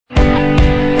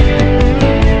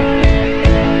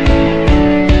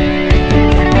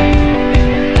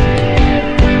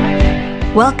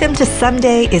Welcome to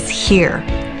Someday is Here,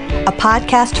 a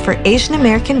podcast for Asian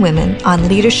American women on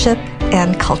leadership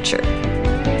and culture.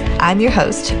 I'm your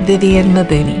host, Vivian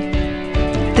Mabuni.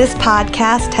 This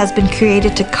podcast has been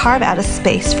created to carve out a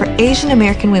space for Asian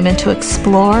American women to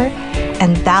explore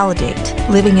and validate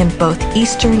living in both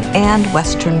Eastern and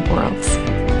Western worlds.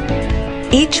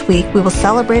 Each week, we will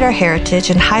celebrate our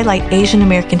heritage and highlight Asian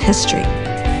American history.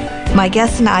 My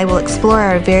guests and I will explore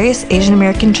our various Asian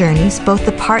American journeys, both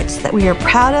the parts that we are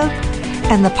proud of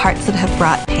and the parts that have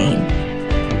brought pain.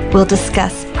 We'll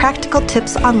discuss practical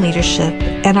tips on leadership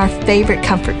and our favorite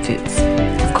comfort foods,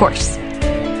 of course.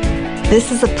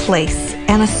 This is a place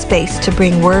and a space to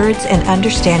bring words and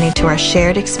understanding to our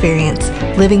shared experience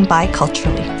living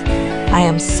biculturally. I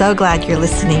am so glad you're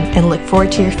listening and look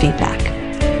forward to your feedback.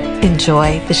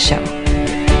 Enjoy the show.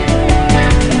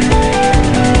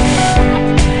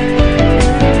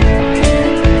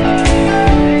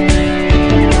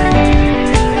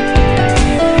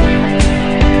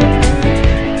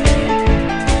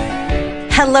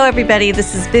 Hello, everybody.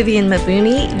 This is Vivian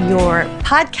Mabuni, your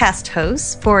podcast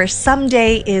host for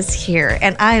Someday is Here.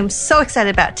 And I am so excited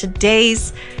about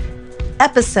today's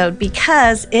episode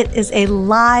because it is a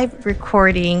live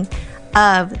recording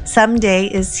of Someday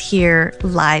is Here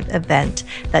live event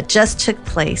that just took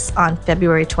place on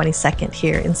February 22nd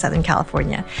here in Southern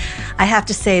California. I have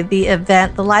to say the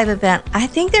live event, I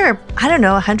think there are,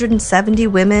 170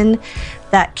 women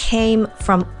that came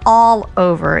from all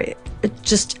over,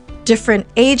 just different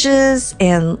ages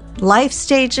and life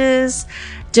stages,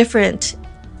 different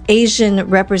Asian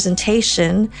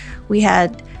representation. We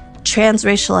had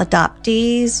transracial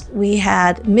adoptees, we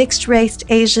had mixed race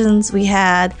Asians, we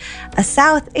had a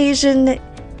South Asian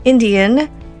Indian,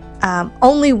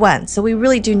 only one. So we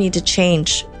really do need to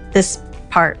change this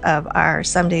part of our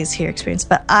Someday is Here experience.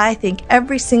 But I think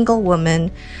every single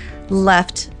woman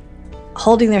left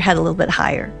holding their head a little bit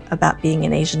higher about being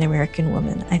an Asian American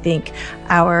woman. I think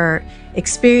our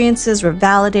experiences were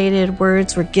validated,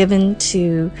 words were given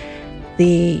to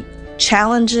the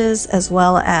challenges as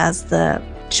well as the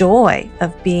joy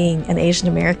of being an Asian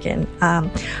American.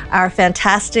 Our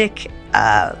fantastic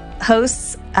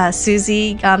hosts,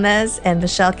 Susie Gomez and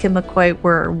Michelle Kim McCoy,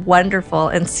 were wonderful.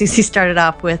 And Susie started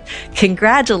off with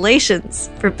congratulations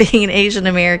for being an Asian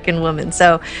American woman.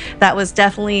 So that was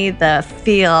definitely the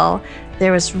feel.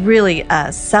 There was really a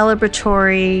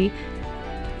celebratory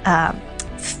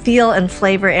feel and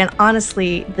flavor. And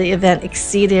honestly, the event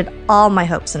exceeded all my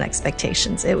hopes and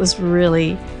expectations. It was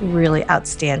really, really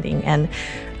outstanding. And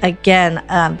again,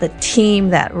 the team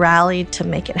that rallied to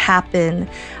make it happen,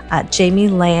 Jamie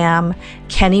Lamb,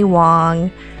 Kenny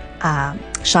Wong,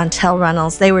 Chantel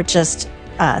Reynolds, they were just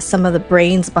some of the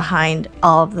brains behind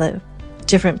all of the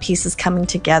different pieces coming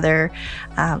together.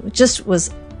 Just was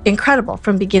incredible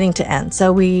from beginning to end.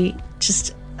 So we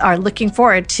just are looking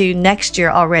forward to next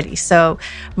year already. So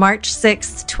March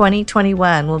 6th,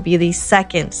 2021 will be the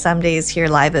second Someday is Here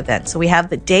live event. So we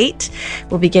have the date.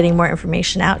 We'll be getting more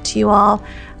information out to you all.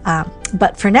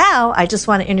 But for now, I just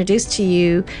want to introduce to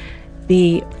you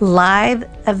the live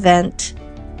event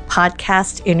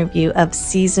podcast interview of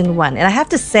season 1. And I have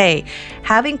to say,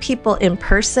 having people in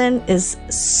person is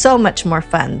so much more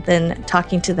fun than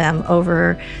talking to them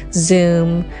over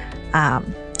Zoom,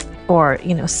 or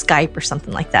Skype or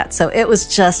something like that. So it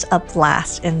was just a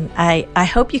blast. And I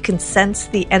hope you can sense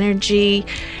the energy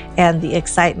and the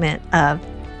excitement of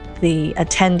the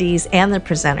attendees and the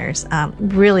presenters.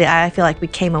 Really, I feel like we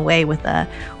came away with a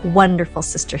wonderful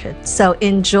sisterhood. So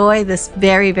enjoy this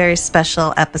very, very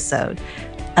special episode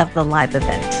of the live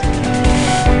event.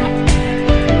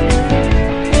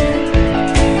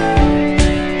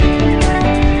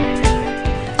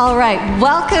 All right,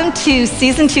 welcome to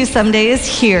Season 2 Someday is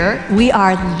Here. We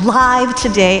are live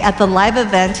today at the live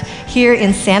event here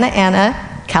in Santa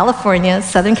Ana, California,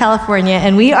 Southern California,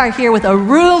 and we are here with a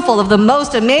room full of the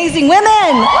most amazing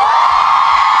women.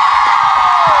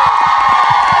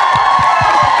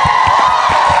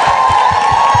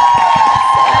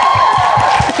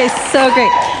 Okay, so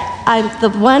great. The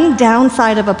one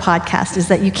downside of a podcast is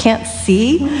that you can't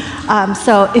see.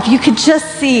 So if you could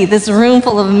just see this room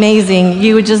full of amazing,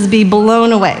 you would just be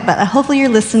blown away. But hopefully you're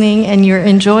listening and you're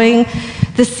enjoying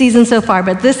this season so far.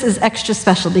 But this is extra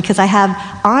special because I have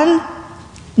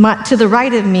to the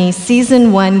right of me,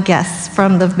 season 1 guests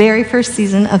from the very first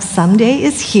season of Someday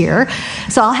is Here.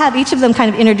 So I'll have each of them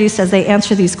kind of introduced as they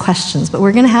answer these questions, but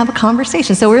we're going to have a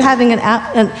conversation. So we're having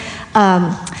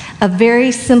a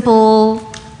very simple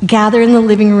gather in the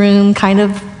living room, kind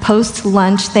of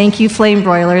post-lunch. Thank you, Flame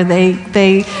Broiler.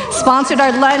 They sponsored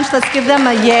our lunch. Let's give them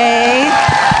a yay.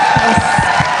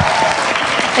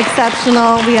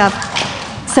 Exceptional. We have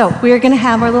So we're going to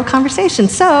have our little conversation.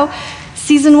 So,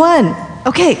 season 1.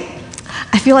 Okay,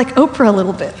 I feel like Oprah a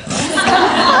little bit.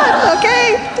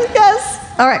 Okay,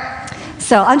 yes. All right.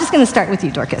 So I'm just going to start with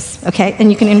you, Dorcas, okay? And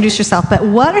you can introduce yourself. But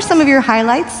what are some of your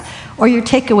highlights or your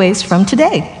takeaways from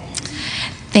today?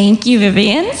 Thank you,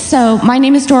 Vivian. So my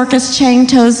name is Dorcas Chang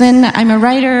Tozen. I'm a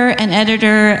writer, an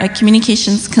editor, a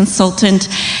communications consultant.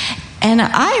 And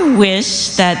I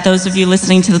wish that those of you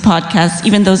listening to the podcast,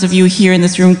 even those of you here in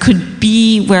this room, could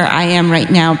be where I am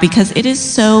right now, because it is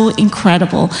so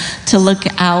incredible to look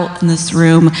out in this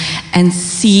room and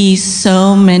see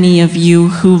so many of you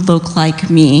who look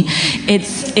like me. It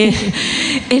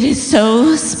is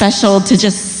so special to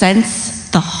just sense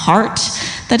the heart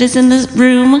that is in the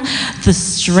room, the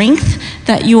strength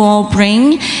that you all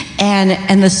bring,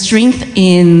 and the strength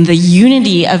in the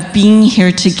unity of being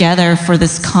here together for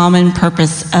this common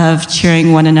purpose of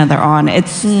cheering one another on.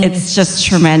 It's just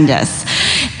tremendous.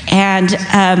 And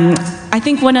I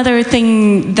think one other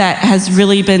thing that has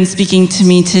really been speaking to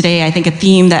me today, I think a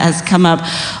theme that has come up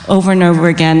over and over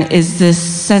again, is this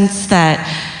sense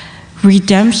that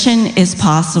redemption is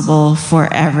possible for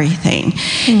everything,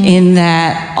 in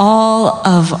that all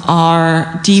of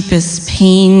our deepest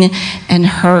pain and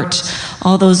hurt,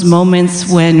 all those moments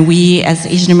when we as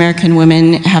Asian American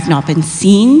women have not been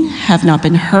seen, have not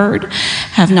been heard,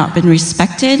 have not been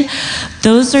respected,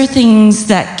 those are things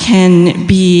that can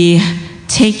be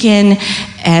taken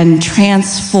and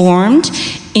transformed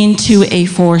into a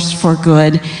force for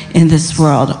good in this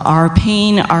world. Our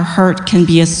pain, our hurt can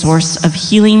be a source of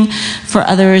healing for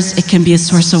others. It can be a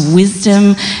source of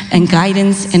wisdom and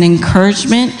guidance and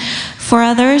encouragement for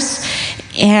others.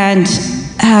 And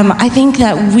I think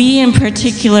that we in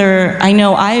particular, I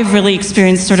know I've really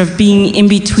experienced sort of being in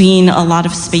between a lot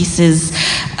of spaces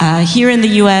here in the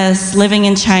US, living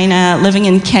in China, living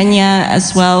in Kenya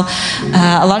as well.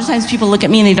 A lot of times people look at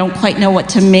me and they don't quite know what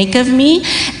to make of me,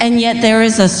 and yet there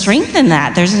is a strength in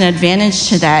that. There's an advantage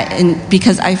to that, and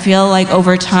because I feel like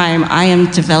over time I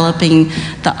am developing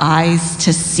the eyes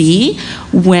to see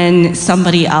when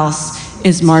somebody else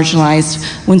is marginalized,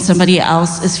 when somebody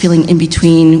else is feeling in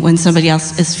between, when somebody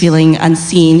else is feeling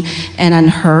unseen and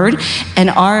unheard.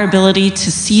 And our ability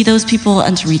to see those people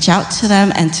and to reach out to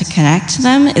them and to connect to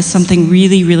them is something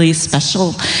really, really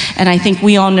special. And I think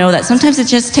we all know that sometimes it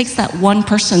just takes that one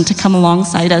person to come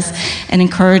alongside us and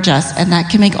encourage us, and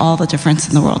that can make all the difference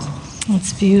in the world.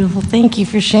 That's beautiful. Thank you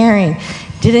for sharing.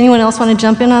 Did anyone else want to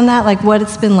jump in on that? Like what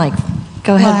it's been like?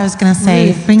 Go ahead. Well, I was going to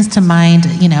say, it brings to mind,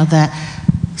 the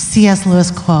C.S.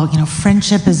 Lewis quote,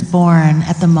 friendship is born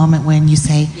at the moment when you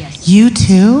say, yes. You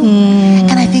too?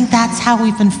 And I think that's how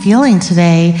we've been feeling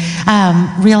today,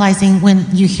 realizing when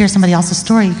you hear somebody else's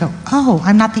story, you go, oh,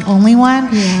 I'm not the only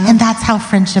one? Yeah. And that's how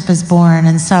friendship is born.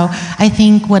 And so I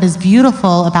think what is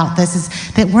beautiful about this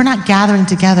is that we're not gathering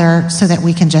together so that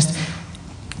we can just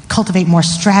cultivate more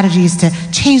strategies to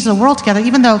change the world together,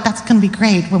 even though that's going to be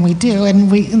great when we do, and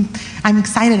I'm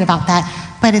excited about that.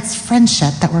 But it's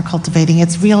friendship that we're cultivating.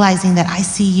 It's realizing that I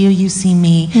see you, you see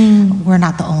me. We're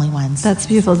not the only ones. That's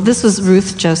beautiful. This was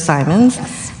Ruth Jo Simons.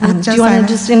 Yes. Do you want to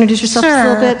just introduce yourself a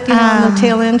little bit on the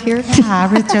tail end here?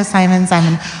 Yeah, Ruth Jo Simons.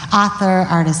 I'm an author,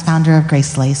 artist, founder of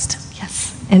Grace Laced.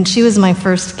 Yes, and she was my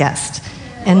first guest.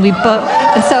 And we both,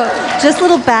 and so just a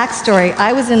little backstory.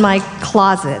 I was in my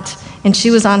closet, and she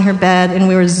was on her bed, and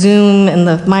we were Zoom and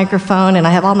the microphone, and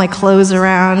I have all my clothes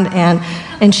around, and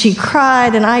she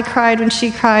cried, and I cried when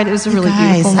she cried. It was a really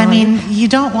beautiful moment. I mean, you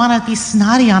don't want to be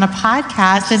snotty on a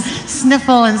podcast and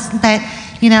sniffle, but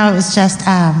it was just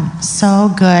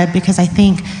so good, because I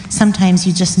think sometimes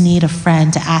you just need a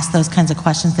friend to ask those kinds of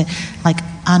questions that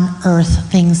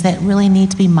unearth things that really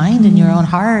need to be mined in your own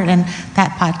heart. And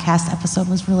that podcast episode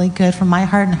was really good for my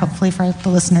heart, and hopefully for the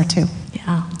listener too.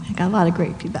 Yeah, I got a lot of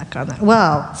great feedback on that.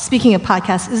 Well, speaking of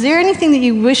podcasts, is there anything that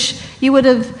you wish you would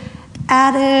have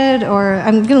added? Or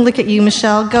I'm going to look at you,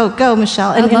 Michelle. Go,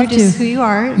 Michelle, and introduce who you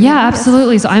are. Yeah,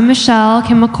 absolutely. So I'm Michelle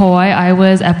Kim McCoy. I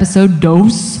was episode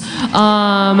dos.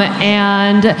 I'm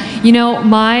an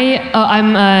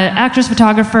actress,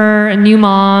 photographer, a new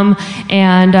mom,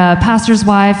 and pastor's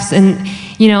wife. And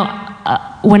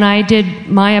when I did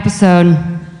my episode,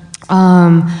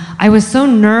 I was so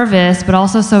nervous, but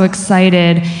also so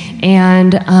excited.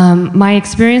 And my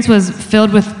experience was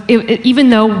filled with, even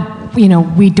though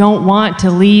we don't want to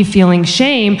leave feeling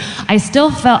shame, I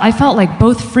felt like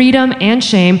both freedom and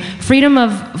shame. Freedom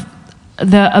of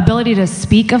the ability to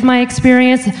speak of my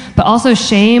experience, but also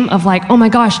shame of oh my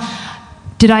gosh,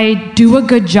 did I do a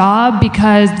good job?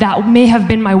 Because that may have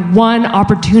been my one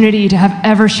opportunity to have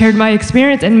ever shared my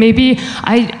experience, and maybe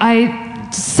I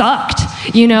sucked.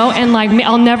 you know, and like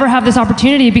I'll never have this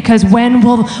opportunity because when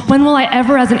will I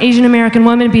ever as an Asian American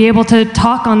woman be able to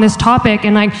talk on this topic?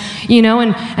 And like, you know,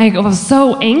 and I was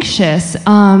so anxious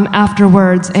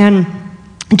afterwards, and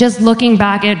just looking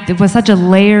back, it was such a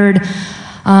layered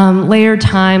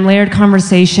time, layered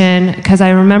conversation, because I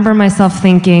remember myself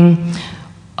thinking,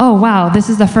 oh wow, this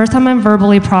is the first time I'm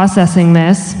verbally processing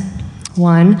this,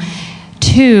 1.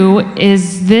 2,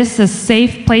 is this a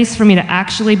safe place for me to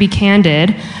actually be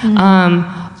candid?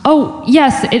 Oh,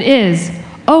 yes, it is.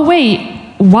 Oh,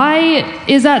 wait, why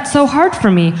is that so hard for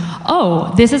me?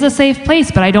 Oh, this is a safe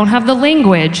place, but I don't have the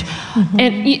language.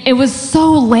 And it was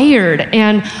so layered.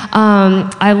 And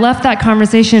I left that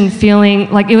conversation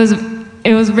feeling like it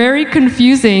was very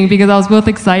confusing because I was both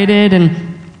excited and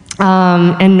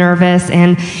nervous.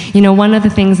 And, you know, one of the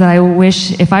things that I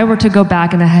wish, if I were to go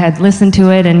back and I had listened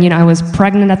to it, and, you know, I was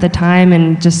pregnant at the time,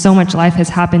 and just so much life has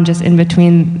happened just in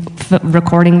between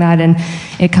recording that and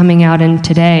it coming out and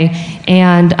today.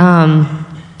 And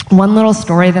one little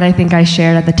story that I think I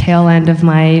shared at the tail end of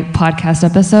my podcast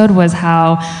episode was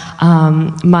how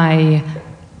my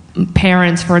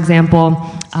parents, for example,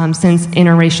 since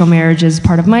interracial marriage is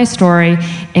part of my story,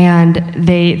 and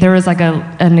there was like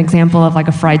an example of like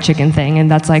a fried chicken thing,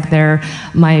 and that's like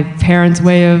my parents'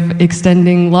 way of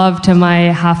extending love to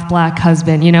my half-black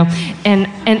husband, you know, and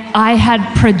I had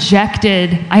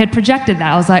projected that.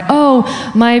 I was like, oh,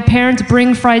 my parents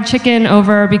bring fried chicken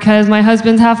over because my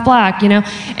husband's half-black, you know,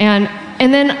 and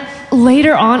then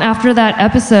later on, after that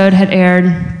episode had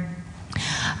aired,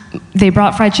 they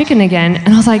brought fried chicken again,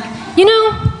 and I was like, you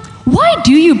know, why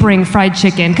do you bring fried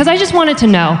chicken? Because I just wanted to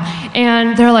know.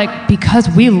 And they're like, because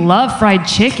we love fried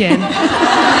chicken.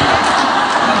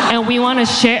 And we want to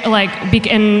share,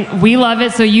 and we love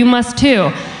it, so you must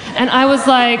too. And I was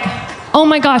like, oh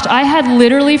my gosh, I had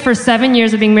literally for 7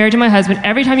 years of being married to my husband,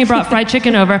 every time you brought fried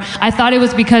chicken over, I thought it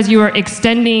was because you were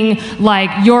extending like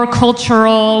your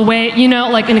cultural way, you know,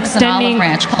 like an extending. An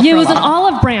olive branch. Yeah, it was an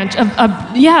olive branch of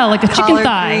like a chicken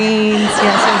thigh. Greens,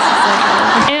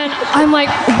 yes, And I'm like,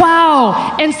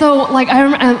 wow. And so like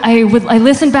I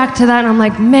listened back to that, and I'm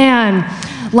like, man,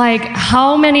 like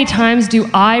how many times do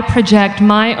I project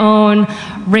my own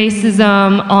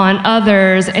racism on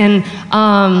others, and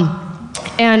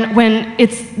when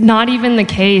it's not even the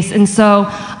case. And so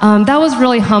that was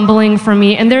really humbling for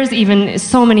me. And there's even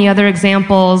so many other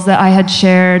examples that I had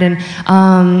shared, and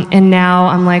now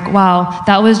I'm like, wow,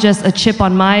 that was just a chip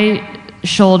on my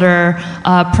shoulder,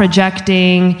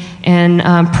 projecting and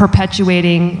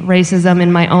perpetuating racism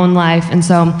in my own life. And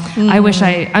so I wish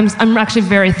I'm actually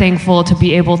very thankful to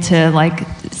be able to like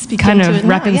kind of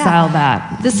reconcile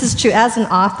that. This is true. As an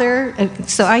author,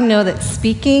 so I know that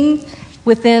speaking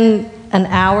within an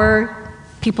hour,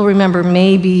 people remember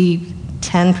maybe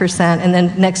 10%, and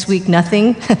then next week,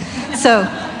 nothing. So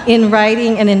in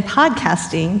writing and in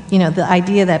podcasting, you know, the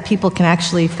idea that people can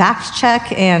actually fact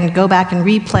check and go back and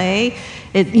replay,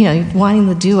 it, you know, wanting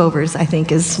the do-overs, I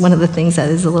think, is one of the things that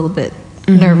is a little bit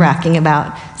nerve-wracking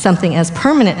about something as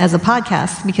permanent as a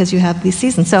podcast, because you have these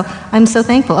seasons. So I'm so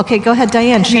thankful. Okay, go ahead,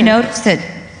 Diane. Have you noticed that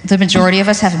the majority of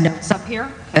us have notes up here?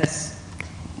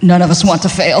 None of us want to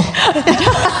fail.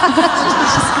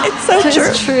 It's so true.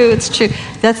 It's true. It's true.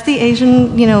 That's the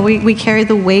Asian, you know, we carry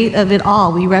the weight of it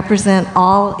all. We represent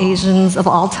all Asians of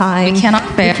all time. We cannot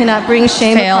fail. We cannot bring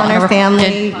shame upon our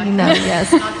family. No, yes.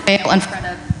 Fail in front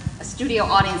of a studio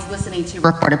audience listening to a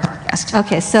recorded podcast.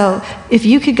 Okay, so if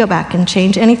you could go back and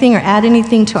change anything or add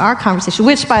anything to our conversation,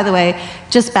 which, by the way,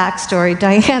 just backstory,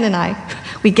 Diane and I,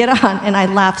 we get on, and I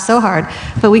laugh so hard,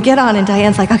 but we get on, and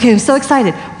Diane's like, okay, I'm so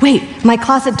excited. Wait, my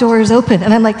closet door is open.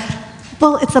 And I'm like,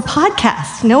 well, it's a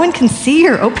podcast. No one can see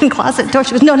your open closet door.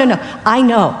 She goes, no, I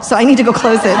know, so I need to go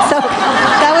close it. So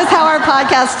that was how our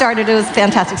podcast started. It was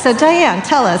fantastic. So Diane,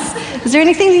 tell us, is there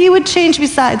anything that you would change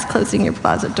besides closing your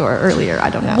closet door earlier?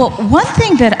 I don't know. Well, one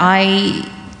thing that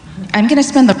I'm going to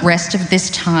spend the rest of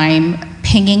this time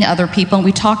pinging other people, and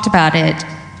we talked about it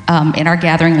in our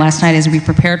gathering last night as we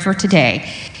prepared for today,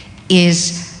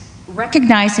 is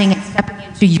recognizing and stepping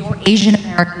into your Asian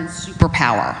American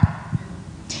superpower.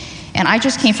 And I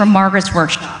just came from Margaret's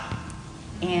workshop,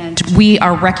 and we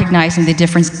are recognizing the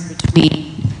difference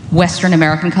between Western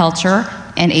American culture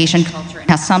and Asian culture, and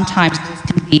how sometimes those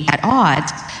can be at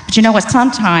odds. But you know what?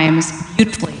 Sometimes,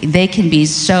 beautifully, they can be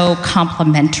so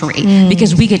complementary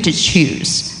because we get to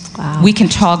choose. Wow. We can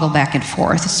toggle back and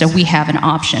forth, so we have an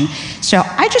option. So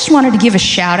I just wanted to give a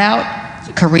shout out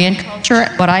to Korean culture.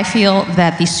 What I feel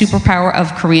that the superpower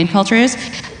of Korean culture is,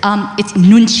 it's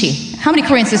nunchi. How many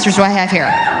Korean sisters do I have here?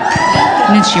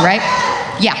 Nunchi, right?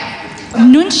 Yeah.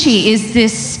 Nunchi is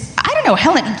this, I don't don't know,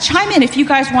 Helen, chime in if you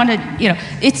guys want to,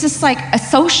 it's just like a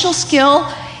social skill.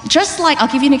 Just like, I'll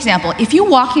give you an example. If you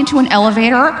walk into an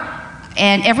elevator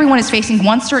and everyone is facing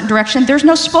one certain direction, there's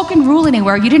no spoken rule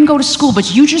anywhere. You didn't go to school,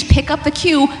 but you just pick up the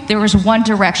cue. There is one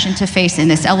direction to face in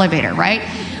this elevator, right?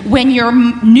 When your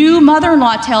new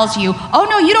mother-in-law tells you, oh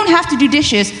no, you don't have to do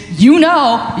dishes, you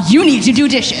know you need to do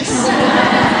dishes.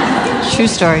 True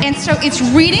story. And so it's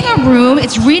reading a room,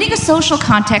 it's reading a social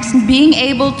context, and being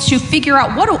able to figure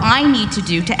out what do I need to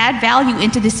do to add value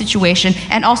into this situation,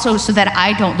 and also so that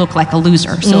I don't look like a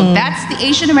loser. So that's the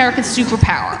Asian American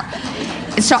superpower.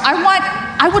 And so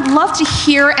I would love to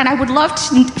hear, and I would love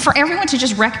for everyone to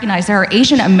just recognize there are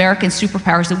Asian American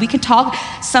superpowers that we can toggle.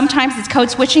 Sometimes it's code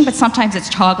switching, but sometimes it's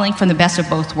toggling from the best of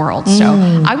both worlds. So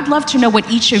I would love to know what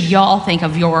each of y'all think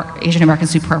of your Asian American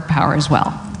superpower as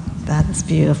well. That is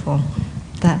beautiful.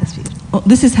 That is beautiful. Well,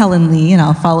 this is Helen Lee, and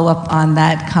I'll follow up on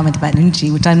that comment about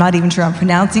Nunchi, which I'm not even sure I'm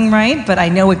pronouncing right, but I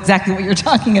know exactly what you're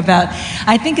talking about.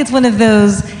 I think it's one of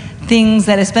those things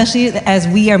that, especially as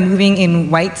we are moving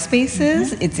in white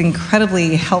spaces, it's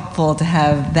incredibly helpful to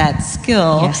have that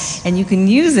skill. Yes. And you can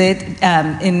use it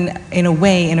in a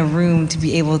way in a room to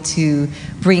be able to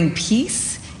bring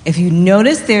peace. If you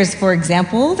notice there's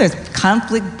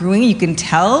conflict brewing, you can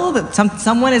tell that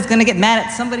someone is going to get mad at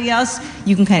somebody else,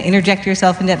 you can kind of interject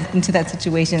yourself into that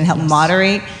situation and help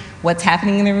moderate what's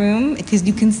happening in the room, because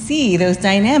you can see those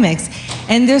dynamics.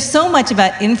 And there's so much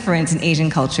about inference in Asian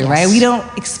culture, right? We don't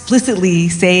explicitly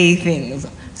say things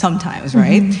sometimes,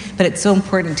 right? But it's so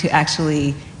important to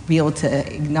actually be able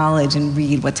to acknowledge and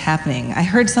read what's happening. I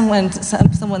heard someone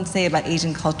say about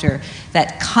Asian culture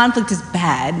that conflict is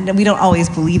bad. And we don't always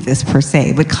believe this per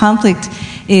se, but conflict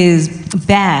is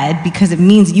bad because it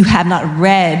means you have not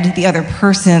read the other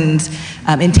person's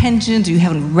intentions, or you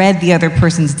haven't read the other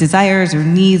person's desires or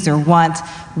needs or wants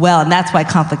well, and that's why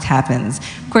conflict happens.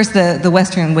 Of course, the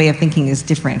Western way of thinking is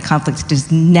different. Conflict is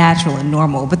just natural and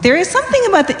normal, but there is something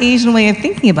about the Asian way of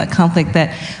thinking about conflict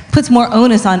that puts more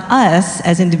onus on us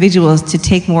as individuals to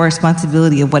take more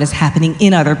responsibility of what is happening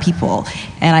in other people,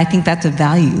 and I think that's a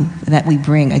value that we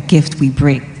bring, a gift we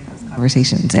bring to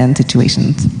conversations and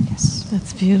situations. Yes,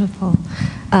 that's beautiful.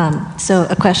 So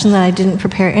a question that I didn't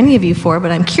prepare any of you for,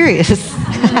 but I'm curious.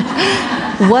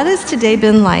 What has today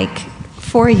been like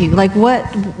for you? Like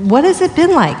what has it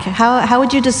been like? How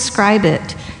would you describe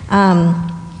it?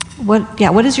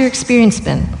 What has your experience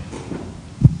been?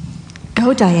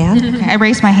 Go, Diane. Okay, I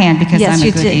raised my hand because I'm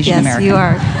a good Asian American. Yes, you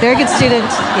are. Very good student.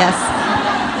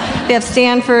 Yes. We have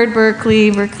Stanford, Berkeley.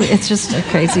 It's just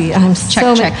crazy.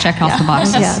 Check off the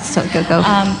boxes. Yeah, so go.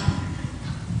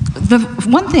 The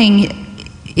one thing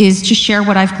is to share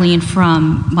what I've gleaned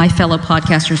from my fellow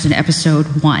podcasters in episode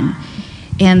 1.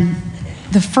 And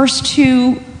the first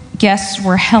two guests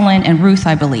were Helen and Ruth,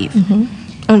 I believe.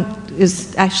 Oh, it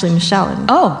was actually Michelle and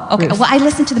okay. Ruth. Well, I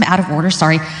listened to them out of order.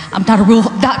 Sorry, I'm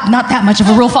not that much of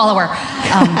a rule follower.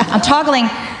 I'm toggling.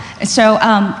 So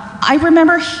I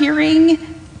remember hearing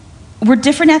we're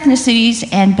different ethnicities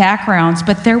and backgrounds,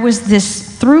 but there was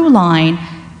this through line,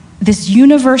 this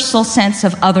universal sense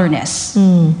of otherness.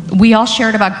 We all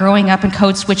shared about growing up and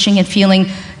code switching and feeling,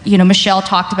 Michelle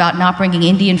talked about not bringing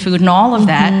Indian food and all of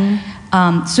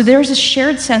that. So there's a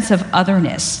shared sense of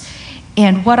otherness.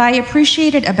 And what I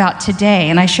appreciated about today,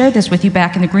 and I shared this with you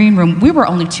back in the green room, we were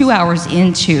only 2 hours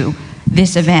into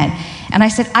this event. And I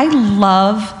said, I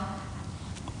love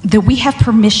that we have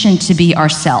permission to be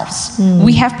ourselves.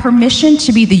 We have permission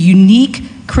to be the unique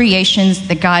creations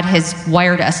that God has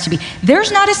wired us to be.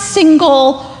 There's not a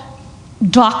single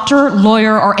doctor,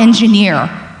 lawyer, or engineer,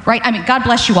 right? I mean, God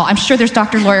bless you all. I'm sure there's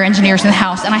doctor, lawyer, engineers in the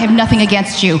house, and I have nothing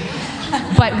against you.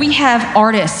 But we have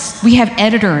artists, we have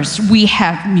editors, we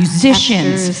have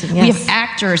musicians, we have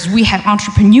actors, we have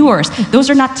entrepreneurs. Those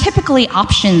are not typically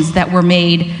options that were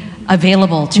made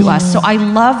available to us. So I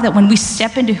love that when we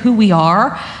step into who we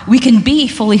are, we can be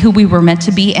fully who we were meant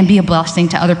to be and be a blessing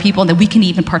to other people, and that we can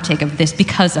even partake of this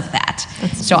because of that.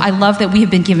 So I love that we have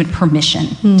been given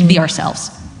permission to be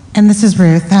ourselves. And this is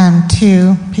Ruth.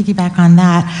 To piggyback on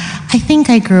that, I think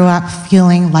I grew up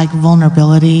feeling like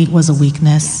vulnerability was a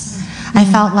weakness. I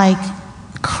felt like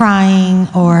crying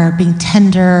or being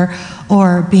tender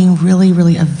or being really,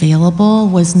 really available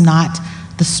was not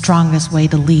the strongest way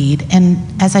to lead. And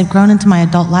as I've grown into my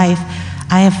adult life,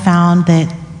 I have found that,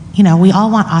 we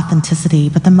all want authenticity,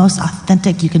 but the most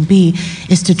authentic you can be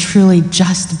is to truly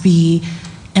just be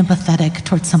empathetic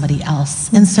towards somebody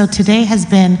else. And so today has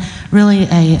been really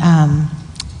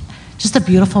just a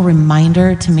beautiful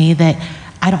reminder to me that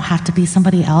I don't have to be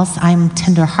somebody else. I'm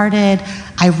tenderhearted.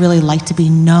 I really like to be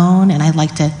known, and I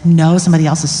like to know somebody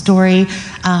else's story.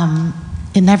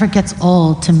 it never gets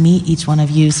old to meet each one of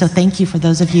you. So thank you for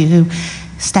those of you who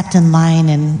stepped in line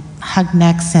and hugged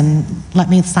necks and let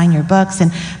me sign your books.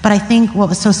 But I think what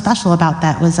was so special about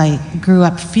that was I grew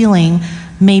up feeling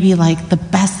maybe like the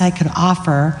best I could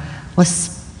offer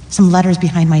was some letters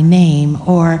behind my name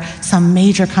or some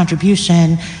major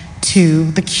contribution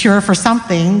to the cure for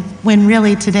something, when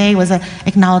really today was an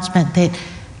acknowledgement that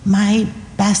my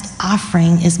best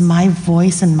offering is my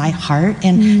voice and my heart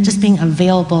and just being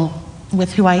available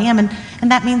with who I am. And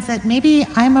that means that maybe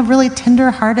I'm a really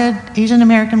tender-hearted Asian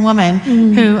American woman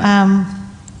who,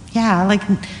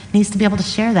 needs to be able to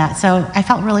share that. So I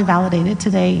felt really validated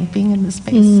today being in this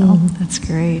space. So That's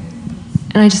great.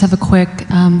 And I just have a quick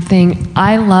thing.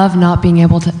 I love not being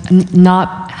able to,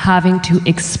 not having to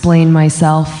explain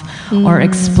myself or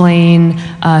explain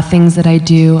things that I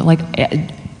do. Like,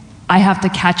 I have to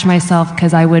catch myself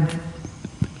because I would,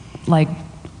 like,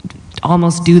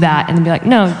 almost do that and then be like,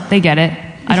 no, they get it.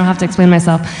 I don't have to explain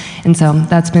myself. And so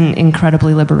that's been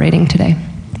incredibly liberating today.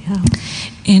 Yeah.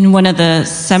 In one of the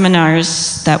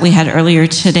seminars that we had earlier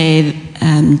today,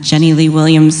 Jenny Lee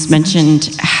Williams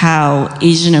mentioned how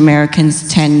Asian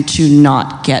Americans tend to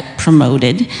not get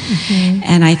promoted.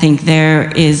 And I think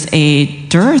there is a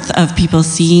dearth of people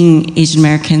seeing Asian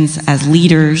Americans as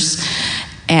leaders.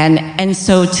 And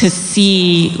so to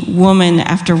see woman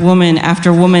after woman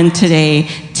after woman today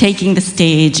taking the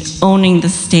stage, owning the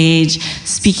stage,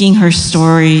 speaking her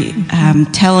story,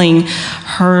 telling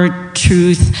her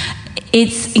truth,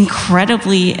 it's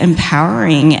incredibly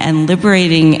empowering and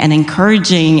liberating and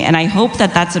encouraging. And I hope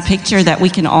that that's a picture that we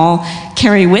can all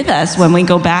carry with us when we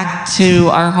go back to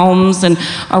our homes and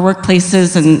our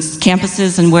workplaces and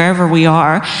campuses and wherever we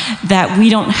are, that we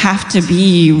don't have to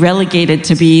be relegated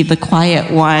to be the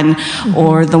quiet one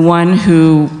or the one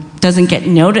who doesn't get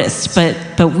noticed, but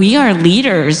we are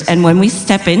leaders, and when we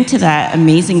step into that,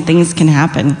 amazing things can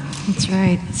happen. That's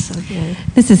right. It's so good.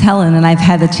 This is Helen, and I've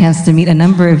had the chance to meet a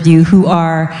number of you who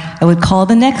are, I would call,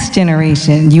 the next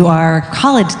generation. You are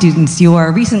college students, you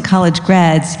are recent college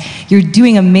grads, you're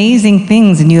doing amazing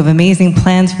things, and you have amazing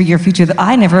plans for your future that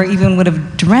I never even would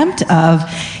have dreamt of.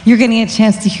 You're getting a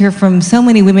chance to hear from so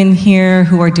many women here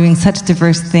who are doing such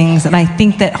diverse things, and I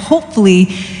think that hopefully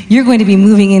you're going to be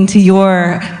moving into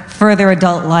your further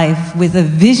adult life with a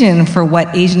vision for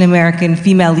what Asian American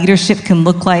female leadership can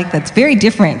look like that's very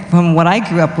different from what I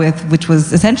grew up with, which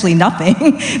was essentially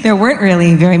nothing. There weren't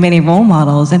really very many role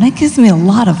models, and that gives me a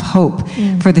lot of hope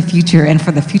for the future and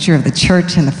for the future of the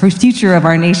church and the future of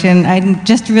our nation. I'm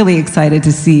just really excited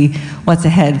to see what's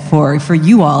ahead for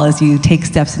you all as you take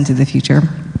steps into the future.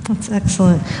 That's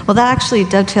excellent. Well, that actually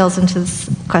dovetails into this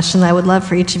question that I would love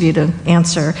for each of you to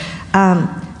answer.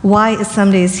 Why is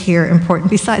Some Days Here important?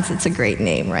 Besides, it's a great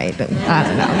name, right?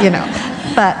 I don't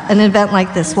know, But an event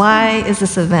like this, why is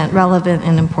this event relevant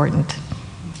and important?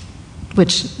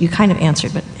 Which you kind of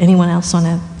answered, but anyone else want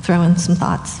to throw in some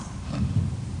thoughts?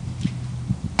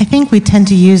 I think we tend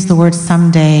to use the word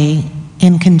someday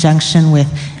in conjunction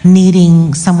with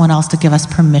needing someone else to give us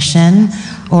permission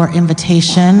or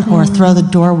invitation or throw the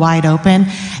door wide open.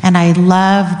 And I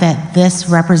love that this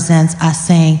represents us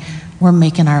saying, we're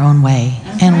making our own way,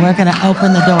 and we're going to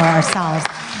open the door ourselves.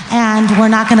 And we're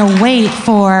not going to wait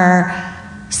for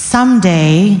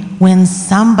someday when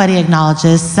somebody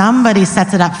acknowledges, somebody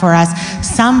sets it up for us,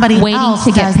 somebody else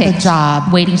does the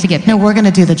job. Waiting to get picked. No, we're going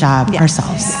to do the job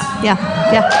ourselves. Yeah.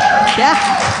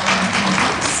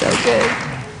 So good.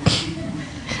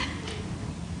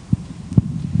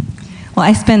 Well,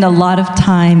 I spend a lot of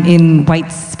time in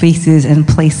white spaces and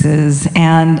places,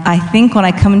 and I think when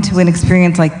I come into an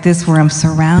experience like this where I'm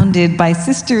surrounded by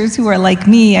sisters who are like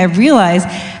me, I realize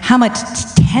how much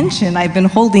tension I've been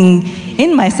holding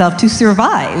in myself to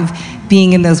survive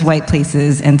being in those white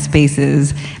places and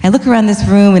spaces. I look around this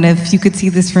room, and if you could see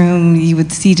this room, you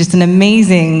would see just an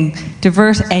amazing,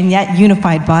 diverse, and yet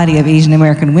unified body of Asian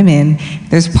American women.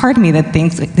 There's part of me that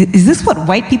thinks, is this what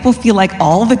white people feel like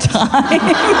all the time?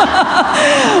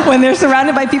 When they're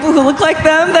surrounded by people who look like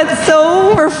them? That's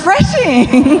so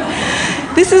refreshing.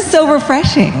 This is so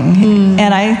refreshing.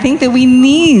 And I think that we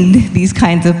need these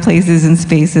kinds of places and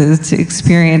spaces to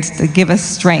experience, to give us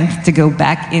strength to go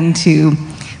back into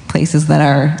places that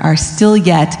are still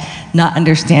yet not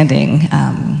understanding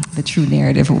the true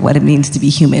narrative of what it means to be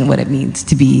human, what it means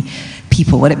to be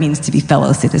people, what it means to be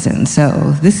fellow citizens.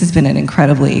 So this has been an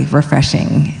incredibly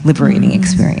refreshing, liberating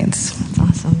experience. That's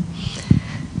awesome.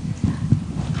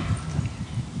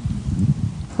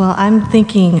 Well, I'm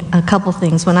thinking a couple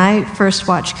things. When I first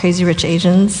watched Crazy Rich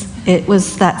Asians, it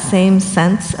was that same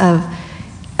sense of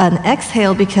an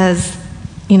exhale because,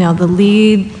 the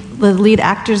lead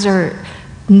actors are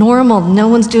normal. No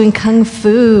one's doing kung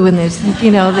fu, and there's,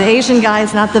 the Asian guy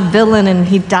is not the villain and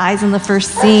he dies in the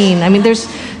first scene. I mean, there's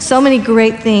so many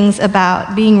great things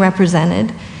about being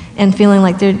represented and feeling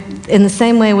like they're in the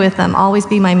same way with Always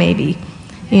Be My Maybe.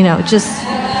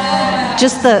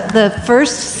 Just the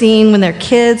first scene when they're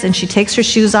kids and she takes her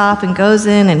shoes off and goes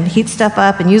in and heats stuff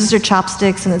up and uses her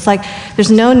chopsticks, and it's like there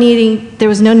was no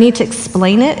need to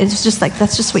explain it. It's just like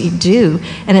that's just what you do,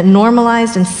 and it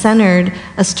normalized and centered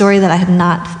a story that I had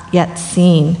not yet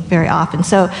seen very often.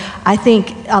 So I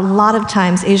think a lot of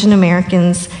times Asian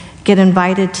Americans get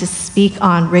invited to speak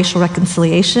on racial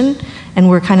reconciliation, and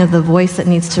we're kind of the voice that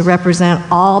needs to represent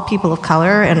all people of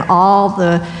color and all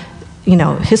the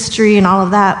history and all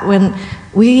of that, when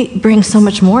we bring so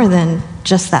much more than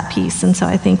just that piece. And so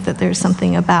I think that there's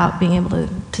something about being able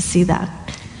to see that.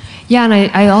 Yeah, and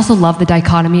I also love the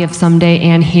dichotomy of someday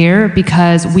and here,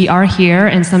 because we are here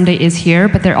and someday is here,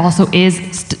 but there also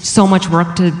is so much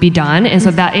work to be done. And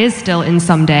so that is still in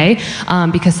someday,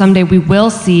 because someday we will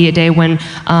see a day when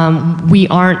we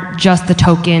aren't just the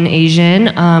token Asian,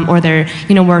 or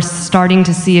we're starting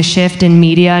to see a shift in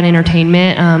media and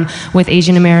entertainment with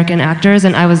Asian American actors.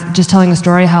 And I was just telling a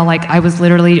story how I was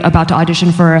literally about to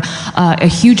audition for a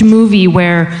huge movie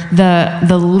where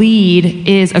the lead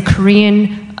is a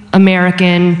Korean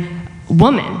American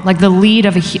woman, like the lead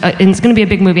of and it's going to be a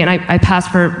big movie, and I passed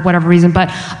for whatever reason, but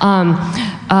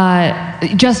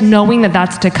just knowing that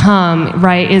that's to come,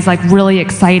 right, is really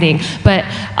exciting. But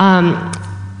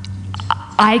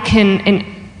I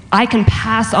can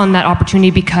pass on that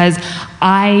opportunity because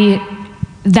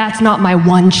that's not my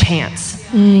one chance.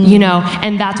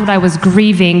 And that's what I was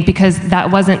grieving, because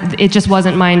it just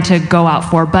wasn't mine to go out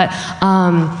for. But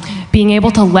being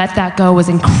able to let that go was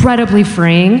incredibly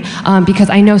freeing, because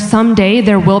I know someday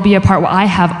there will be a part where I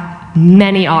have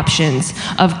many options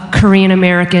of Korean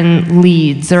American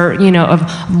leads, or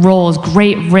of roles,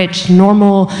 great, rich,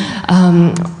 normal,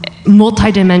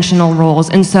 multi-dimensional roles.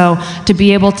 And so to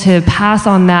be able to pass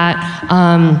on that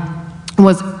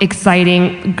was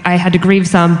exciting. I had to grieve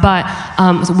some, but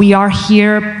so we are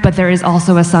here, but there is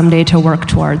also a someday to work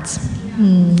towards.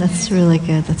 That's really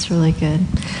good. That's really good.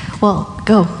 Well,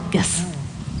 go. Yes.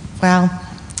 Well,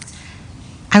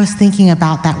 I was thinking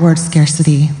about that word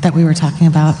scarcity that we were talking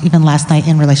about even last night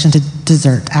in relation to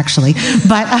dessert, actually.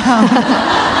 But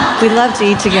we love to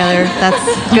eat together. That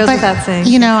goes without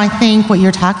saying. I think what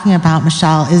you're talking about,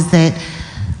 Michelle, is that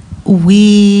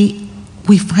we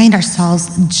find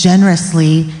ourselves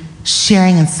generously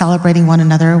sharing and celebrating one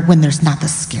another when there's not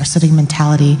this scarcity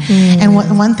mentality. And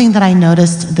one thing that I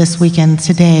noticed this weekend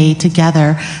today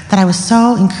together that I was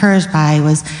so encouraged by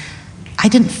was I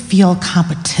didn't feel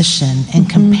competition and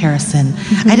comparison.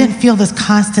 I didn't feel this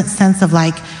constant sense of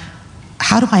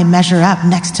how do I measure up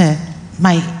next to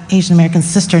my Asian American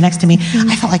sister next to me?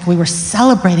 I felt like we were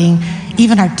celebrating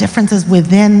even our differences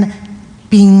within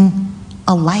being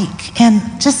alike, and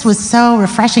just was so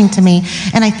refreshing to me.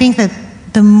 And I think that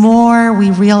the more we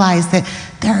realize that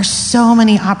there are so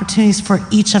many opportunities for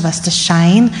each of us to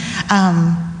shine,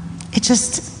 it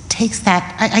just takes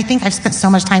that. I think I've spent so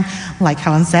much time, like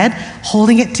Helen said,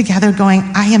 holding it together, going,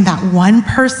 I am that one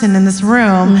person in this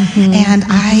room, and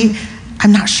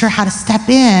I'm not sure how to step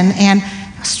in. And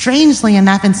strangely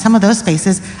enough, in some of those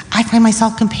spaces, I find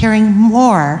myself comparing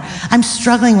more. I'm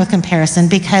struggling with comparison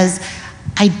because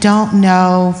I don't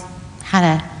know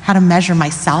how to measure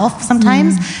myself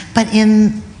sometimes. But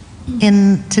in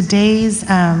today's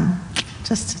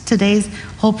today's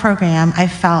whole program, I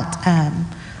felt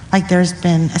like there's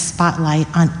been a spotlight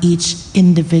on each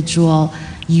individual,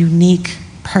 unique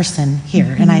person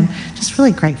here, and I'm just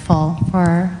really grateful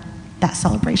for that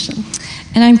celebration.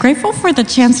 And I'm grateful for the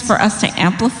chance for us to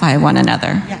amplify one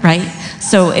another, right?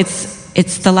 So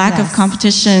it's the lack of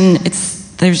competition.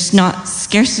 There's not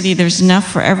scarcity. There's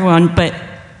enough for everyone, but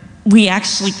we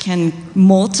actually can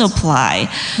multiply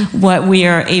what we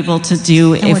are able to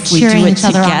do and if we do it each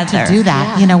other together. On to do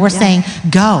that, we're saying,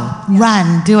 go,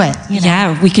 run, do it.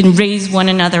 Yeah, we can raise one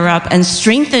another up and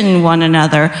strengthen one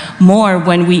another more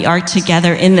when we are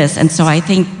together in this. And so I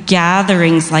think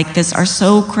gatherings like this are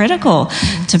so critical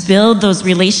to build those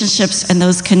relationships and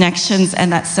those connections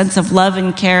and that sense of love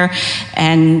and care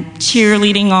and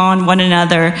cheerleading on one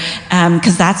another,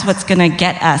 because that's what's going to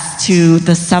get us to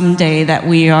the someday that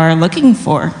we are looking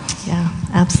for. Yeah,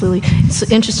 absolutely. It's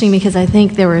interesting because I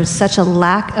think there was such a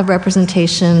lack of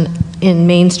representation in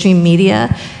mainstream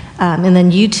media, and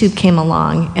then YouTube came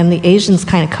along, and the Asians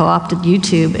kind of co-opted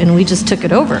YouTube, and we just took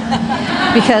it over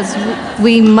because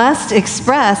we must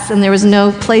express, and there was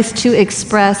no place to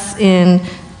express in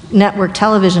network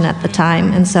television at the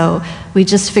time, and so we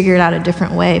just figured out a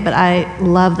different way. But I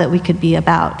love that we could be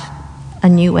about a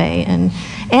new way, and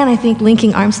I think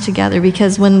linking arms together,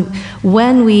 because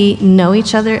when we know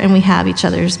each other and we have each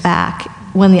other's back,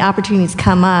 when the opportunities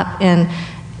come up, and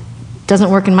it doesn't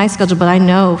work in my schedule, but I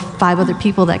know 5 other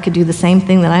people that could do the same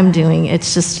thing that I'm doing.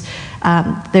 It's just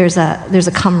there's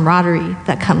a camaraderie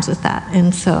that comes with that,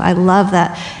 and so I love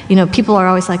that. People are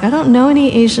always like, I don't know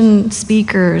any Asian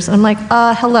speakers. I'm like,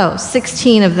 hello,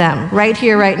 16 of them right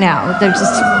here, right now. They're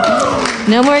just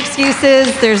no more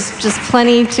excuses. There's just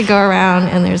plenty to go around,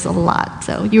 and there's a lot.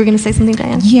 So you were going to say something,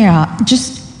 Diane? Yeah,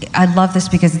 I love this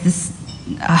because this,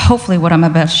 hopefully what I'm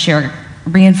about to share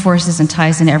reinforces and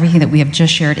ties in everything that we have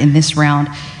just shared in this round.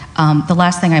 The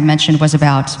last thing I mentioned was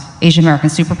about Asian American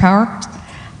superpower.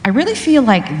 I really feel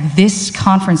like this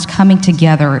conference coming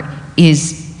together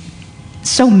is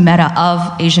so meta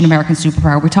of Asian American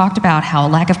superpower. We talked about how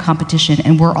lack of competition,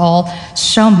 and we're all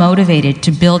so motivated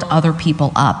to build other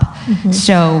people up. Mm-hmm.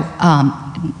 So,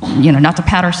 not to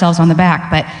pat ourselves on the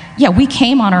back, but yeah, we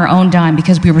came on our own dime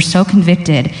because we were so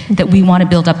convicted that we want to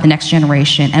build up the next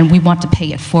generation and we want to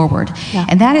pay it forward. Yeah.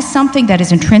 And that is something that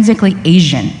is intrinsically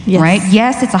Asian, right?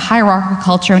 Yes, it's a hierarchical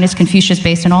culture and it's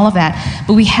Confucius-based and all of that,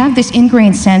 but we have this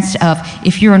ingrained sense of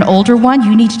if you're an older one,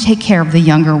 you need to take care of the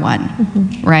younger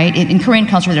one, right? In Korean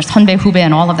culture, there's Hanbae, Hubei,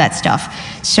 and all of that stuff.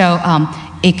 So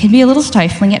it can be a little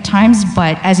stifling at times,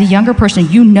 but as a younger person,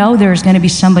 there's going to be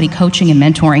somebody coaching and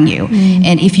mentoring you.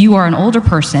 And if you are an older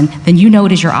person, then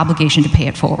it is your obligation to pay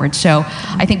it forward. So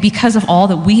I think because of all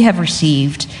that we have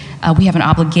received, we have an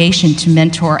obligation to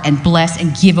mentor and bless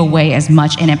and give away as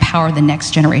much and empower the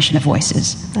next generation of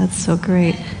voices. That's so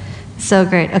great. So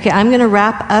great. Okay, I'm going to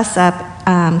wrap us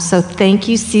up. So thank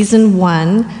you, Season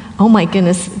 1. Oh my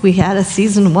goodness, we had a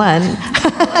Season 1.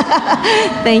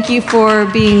 Thank you for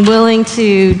being willing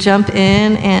to jump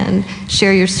in and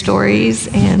share your stories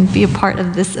and be a part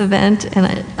of this event.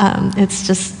 And it's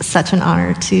just such an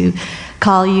honor to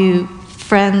call you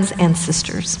friends and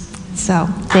sisters. So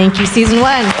thank you, Season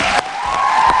 1.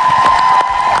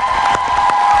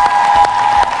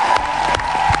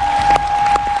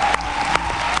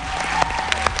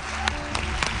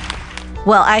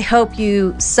 Well, I hope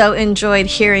you so enjoyed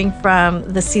hearing from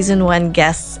the Season 1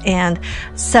 guests, and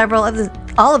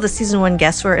all of the Season 1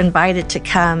 guests were invited to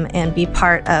come and be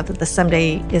part of the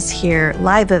Someday Is Here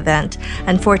live event.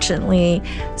 Unfortunately,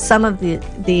 some of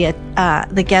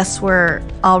the guests were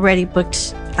already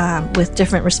booked with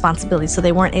different responsibilities, so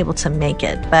they weren't able to make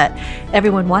it. But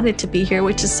everyone wanted to be here,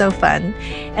 which is so fun.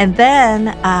 And then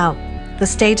the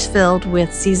stage filled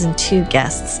with Season 2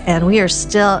 guests, and we are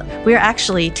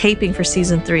actually taping for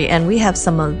Season 3, and we have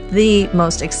some of the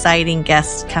most exciting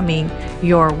guests coming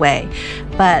your way.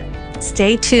 But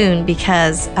stay tuned,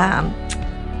 because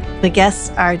the guests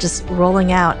are just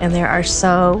rolling out, and there are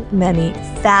so many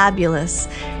fabulous,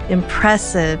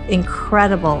 impressive,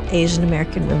 incredible Asian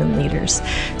American women leaders.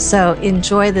 So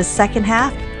enjoy the second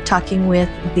half, talking with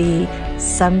the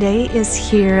Someday Is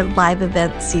Here live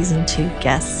event Season 2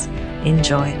 guests.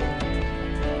 Enjoy.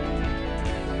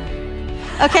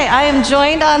 Okay, I am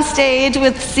joined on stage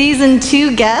with Season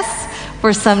 2 guests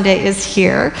for Someday Is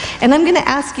Here, and I'm going to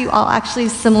ask you all actually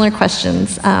similar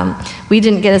questions. We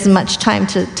didn't get as much time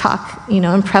to talk,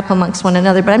 and prep amongst one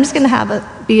another, but I'm just going to have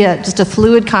just a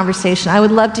fluid conversation. I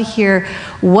would love to hear,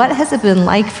 what has it been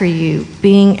like for you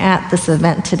being at this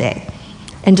event today?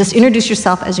 And just introduce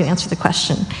yourself as you answer the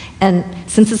question. And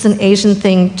since it's an Asian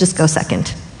thing, just go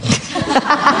second.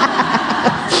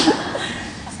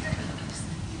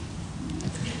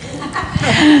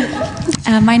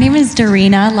 My name is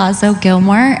Darina Lazo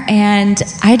Gilmore, and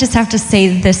I just have to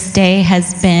say this day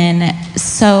has been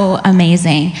so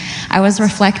amazing. I was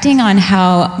reflecting on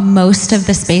how most of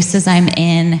the spaces I'm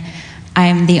in,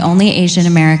 I'm the only Asian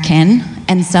American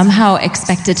and somehow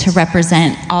expected to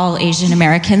represent all Asian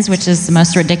Americans, which is the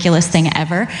most ridiculous thing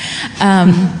ever.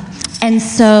 And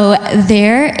so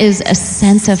there is a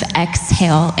sense of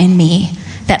exhale in me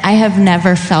that I have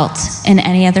never felt in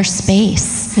any other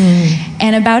space.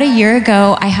 And about a year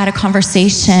ago, I had a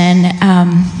conversation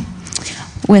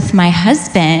with my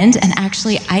husband, and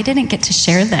actually, I didn't get to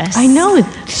share this. I know.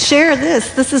 Share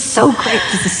this. This is so great.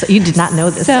 You did not know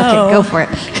this. Okay, go for it.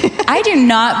 I do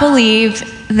not believe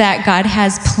that God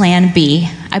has plan B.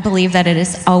 I believe that it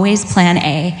is always plan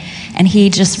A, and he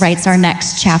just writes our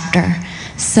next chapter.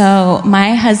 So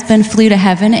my husband flew to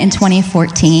heaven in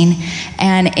 2014,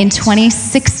 and in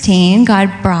 2016,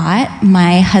 God brought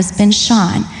my husband,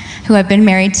 Sean, who I've been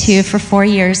married to for 4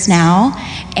 years now.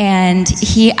 And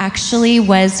he actually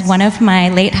was one of my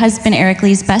late husband, Eric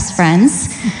Lee's best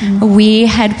friends. We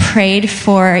had prayed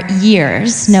for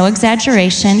years, no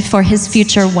exaggeration, for his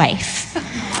future wife.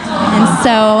 And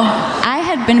so I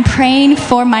had been praying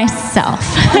for myself.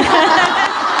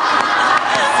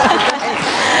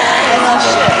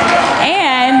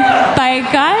 And by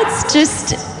God's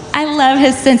I love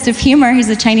his sense of humor. He's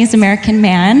a Chinese American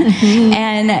man.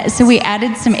 And so we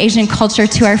added some Asian culture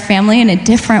to our family in a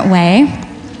different way.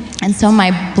 And so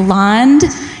my blonde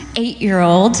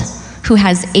 8-year-old who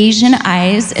has Asian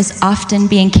eyes is often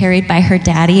being carried by her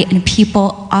daddy, and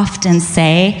people often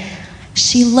say,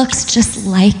 she looks just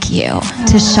like you,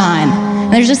 to Sean.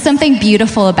 And there's just something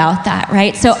beautiful about that,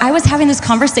 right? So I was having this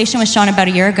conversation with Sean about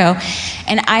a year ago,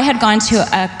 and I had gone to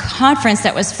a conference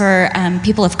that was for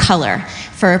people of color,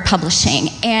 for publishing,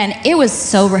 and it was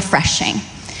so refreshing.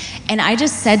 And I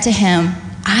just said to him,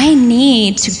 I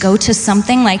need to go to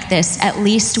something like this at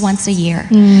least once a year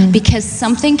because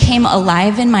something came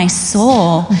alive in my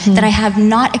soul that I have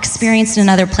not experienced in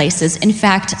other places. In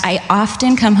fact, I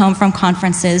often come home from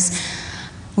conferences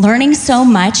learning so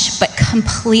much, but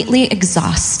completely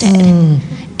exhausted.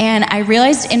 And I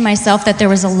realized in myself that there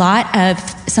was a lot of,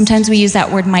 sometimes we use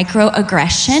that word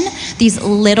microaggression, these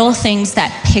little things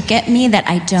that pick at me that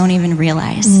I don't even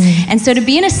realize. And so to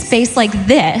be in a space like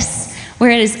this, where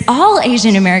it is all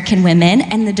Asian American women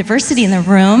and the diversity in the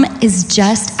room is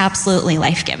just absolutely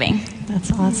life-giving.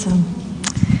 That's awesome.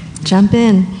 Jump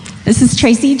in. This is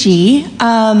Tracy G.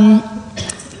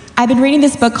 I've been reading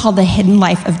this book called The Hidden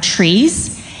Life of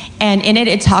Trees, and in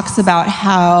it talks about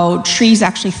how trees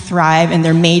actually thrive and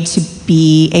they're made to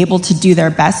be able to do their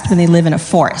best when they live in a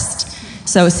forest.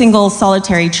 So a single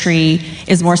solitary tree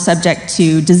is more subject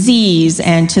to disease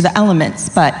and to the elements,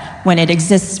 but when it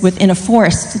exists within a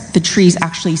forest, the trees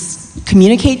actually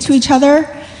communicate to each other.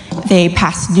 They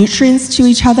pass nutrients to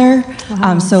each other.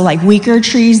 So like weaker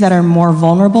trees that are more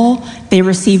vulnerable, they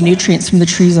receive nutrients from the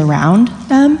trees around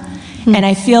them. And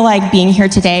I feel like being here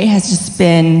today has just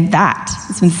been that.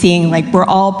 It's been seeing like we're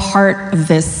all part of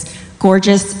this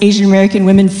gorgeous Asian American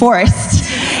women forest,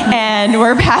 and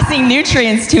we're passing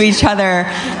nutrients to each other,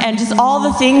 and just all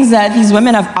the things that these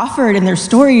women have offered in their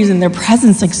stories and their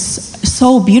presence, like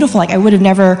so beautiful. Like I would have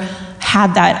never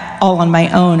had that all on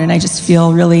my own, and I just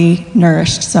feel really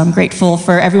nourished. So I'm grateful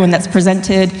for everyone that's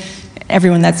presented,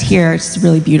 everyone that's here. It's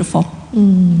really beautiful.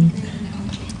 I'm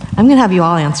gonna have you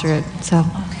all answer it, so.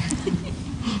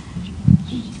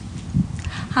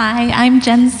 Hi, I'm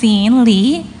Jensine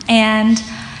Lee, and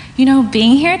you know,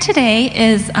 being here today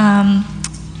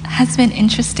has been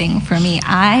interesting for me.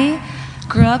 I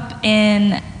grew up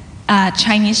in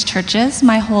Chinese churches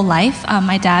my whole life.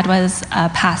 My dad was a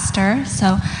pastor,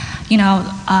 so you know,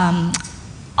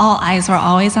 all eyes were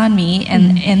always on me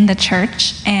in the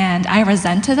church, and I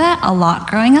resented that a lot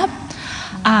growing up.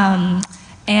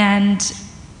 And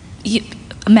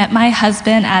met my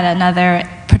husband at another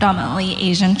predominantly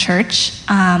Asian church,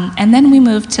 and then we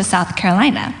moved to South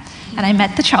Carolina. And I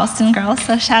met the Charleston girls,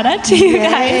 so shout out to you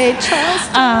guys.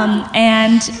 Charleston.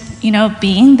 And, you know,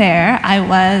 being there, I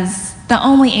was the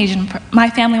only Asian, my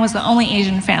family was the only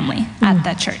Asian family at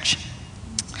that church.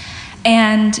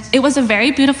 And it was a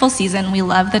very beautiful season. We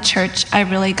loved the church. I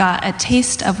really got a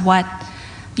taste of what,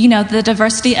 you know, the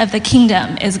diversity of the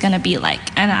kingdom is going to be like.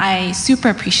 And I super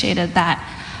appreciated that.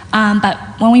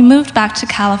 But when we moved back to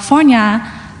California,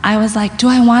 I was like, do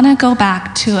I want to go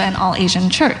back to an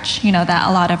all-Asian church, you know, that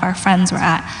a lot of our friends were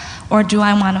at? Or do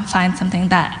I want to find something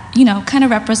that, you know, kind of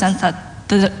represents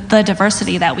the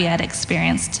diversity that we had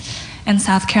experienced in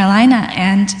South Carolina?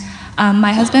 And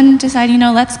my husband decided, you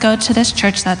know, let's go to this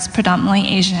church that's predominantly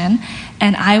Asian.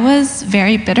 And I was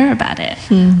very bitter about it.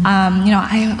 You know,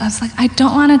 I was like, I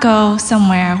don't want to go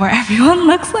somewhere where everyone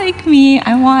looks like me.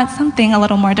 I want something a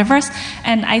little more diverse.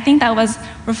 And I think that was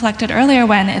reflected earlier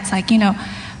when it's like, you know,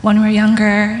 when we were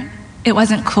younger, it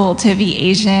wasn't cool to be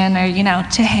Asian or, you know,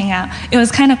 to hang out. It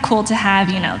was kind of cool to have,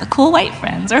 you know, the cool white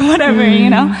friends or whatever, you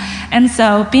know? And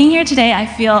so being here today, I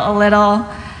feel a little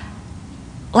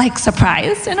like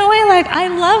surprised in a way. Like, I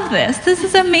love this. This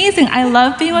is amazing. I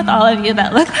love being with all of you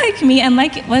that look like me. And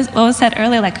like what was said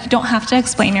earlier, like, you don't have to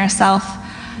explain yourself.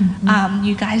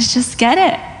 You guys just get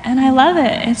it. And I love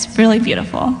it. It's really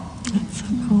beautiful. That's so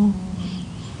cool.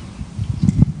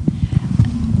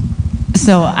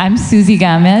 So I'm Susie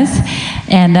Gomez,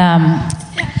 and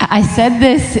I said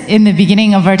this in the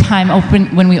beginning of our time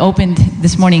when we opened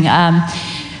this morning,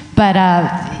 but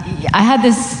I had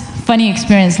this funny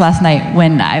experience last night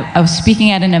when I was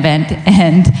speaking at an event,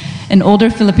 and an older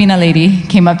Filipina lady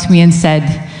came up to me and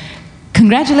said,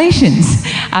 congratulations,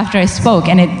 after I spoke.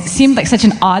 And it seemed like such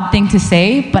an odd thing to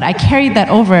say, but I carried that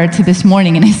over to this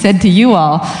morning and I said to you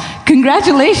all,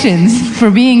 congratulations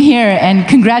for being here and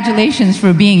congratulations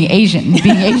for being Asian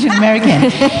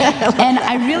American. And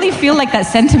I really feel like that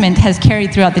sentiment has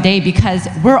carried throughout the day because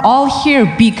we're all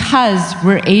here because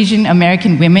we're Asian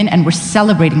American women and we're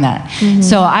celebrating that.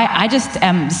 So I just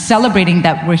am celebrating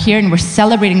that we're here and we're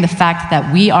celebrating the fact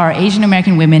that we are Asian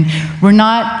American women. We're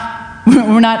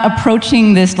not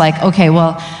approaching this like, okay,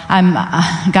 well,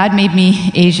 God made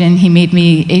me Asian, He made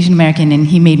me Asian American, and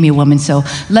He made me a woman, so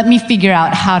let me figure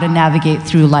out how to navigate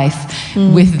through life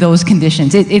with those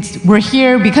conditions. We're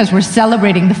here because we're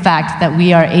celebrating the fact that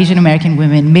we are Asian American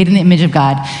women made in the image of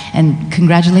God, and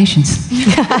congratulations.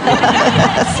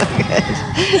 That's so good.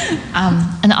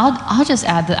 And I'll just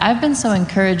add that I've been so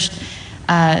encouraged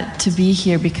to be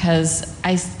here because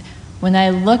when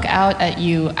I look out at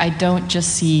you, I don't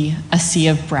just see a sea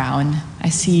of brown. I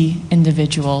see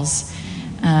individuals.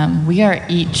 We are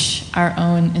each our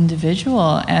own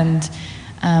individual. And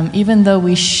even though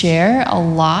we share a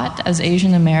lot as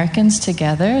Asian Americans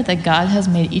together, that God has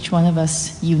made each one of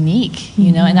us unique,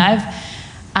 you know? And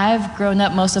I've grown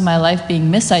up most of my life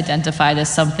being misidentified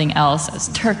as something else, as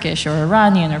Turkish or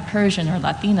Iranian or Persian or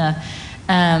Latina.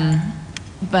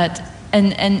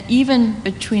 And even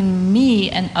between me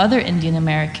and other Indian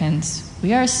Americans,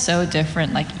 we are so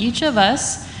different. Like each of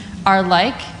us are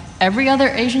like every other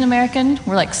Asian American.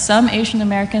 We're like some Asian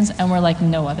Americans, and we're like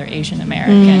no other Asian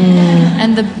American.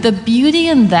 And the beauty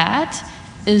in that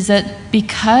is that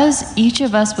because each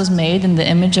of us was made in the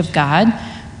image of God,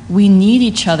 we need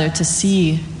each other to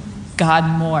see God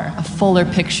more, a fuller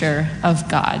picture of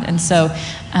God. And so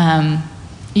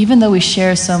even though we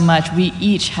share so much, we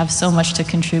each have so much to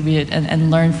contribute and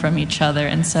learn from each other.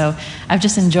 And so I've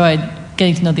just enjoyed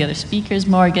getting to know the other speakers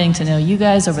more, getting to know you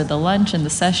guys over the lunch and the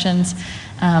sessions.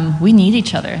 We need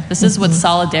each other. This is what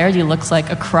solidarity looks like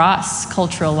across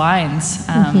cultural lines.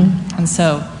 And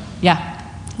so, yeah,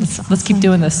 let's keep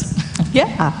doing this.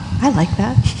 Yeah, I like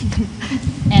that.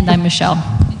 And I'm Michelle.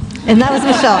 And that was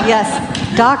Michelle,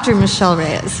 yes. Dr. Michelle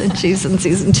Reyes, and she's in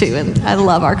season 2, and I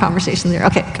love our conversation there.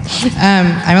 Okay, go.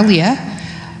 I'm Aaliyah.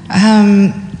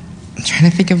 I'm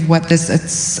trying to think of what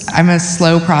I'm a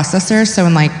slow processor, so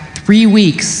in like 3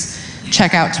 weeks,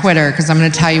 check out Twitter, because I'm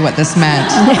going to tell you what this meant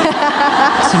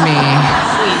to me.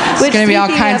 There's going to be all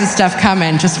kinds of stuff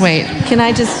coming, just wait. Can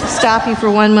I just stop you for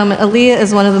one moment? Aaliyah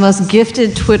is one of the most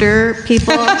gifted Twitter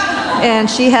people. And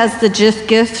she has the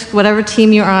GIF, whatever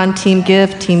team you're on, Team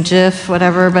GIF, Team GIF,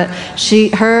 whatever. But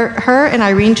her and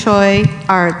Irene Choi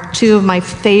are 2 of my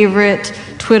favorite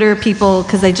Twitter people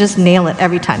because they just nail it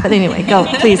every time. But anyway, go,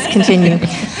 please continue.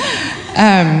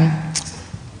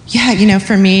 Yeah, you know,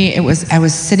 for me, I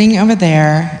was sitting over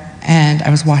there and I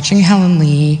was watching Helen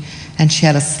Lee, and she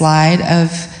had a slide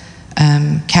of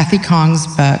Kathy Kong's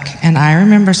book, and I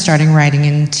remember starting writing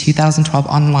in 2012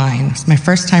 online. It was my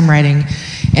first time writing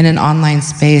in an online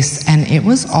space, and it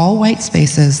was all white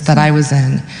spaces that I was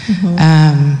in.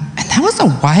 And that was a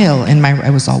while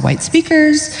it was all white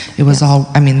speakers. It was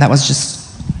that was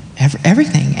just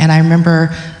everything. And I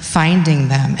remember finding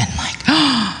them and like,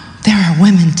 oh, there are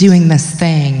women doing this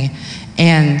thing.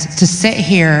 And to sit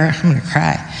here, I'm gonna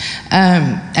cry,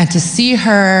 and to see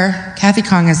her, Kathy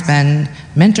Kong has been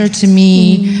mentor to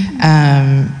me,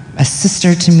 a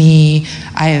sister to me.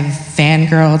 I have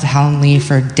fangirled Helen Lee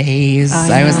for days.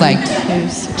 I was like,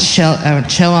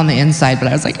 chill on the inside, but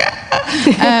I was like,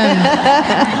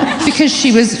 because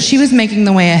she was making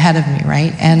the way ahead of me,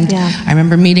 right? And I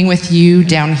remember meeting with you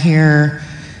down here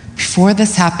before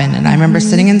this happened, and I remember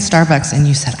sitting in Starbucks, and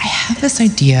you said, I have this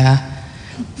idea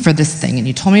for this thing, and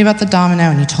you told me about the domino,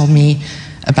 and you told me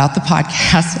about the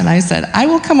podcast, and I said, I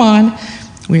will come on.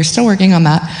 We are still working on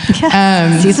that.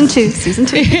 Yeah. Season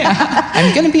 2. Yeah,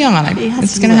 I'm going to be on.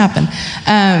 It's going to happen.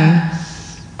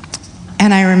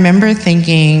 And I remember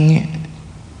thinking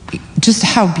just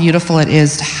how beautiful it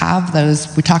is to have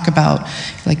those. We talk about,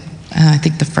 like, I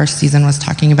think the first season was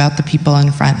talking about the people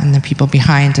in front and the people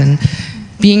behind. And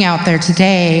being out there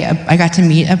today, I got to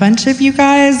meet a bunch of you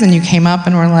guys, and you came up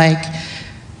and were like,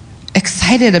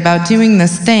 excited about doing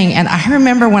this thing. And I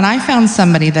remember when I found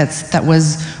somebody that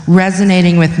was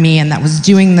resonating with me and that was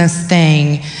doing this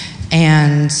thing,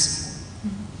 and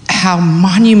how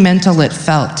monumental it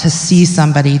felt to see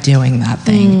somebody doing that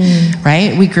thing,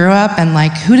 right? We grew up and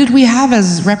like, who did we have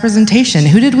as representation?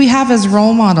 Who did we have as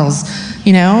role models?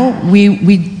 You know, we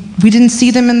didn't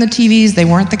see them in the TVs. They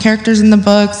weren't the characters in the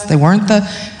books. There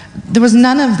was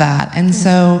none of that. And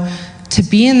so to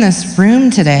be in this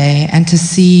room today and to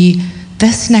see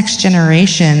this next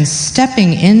generation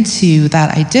stepping into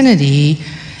that identity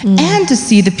and to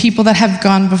see the people that have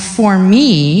gone before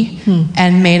me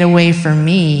and made a way for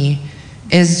me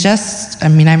is just, I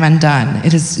mean, I'm undone.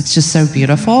 It's just so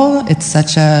beautiful. It's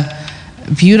such a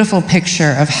beautiful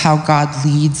picture of how God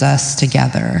leads us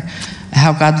together,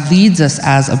 how God leads us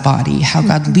as a body, how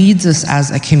God leads us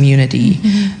as a community,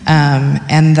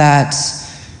 and that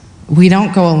we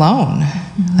don't go alone.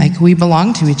 Like, we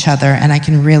belong to each other, and I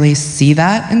can really see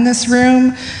that in this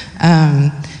room.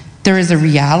 There is a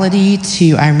reality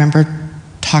to, I remember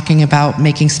talking about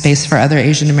making space for other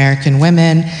Asian American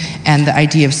women and the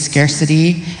idea of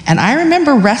scarcity. And I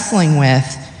remember wrestling with,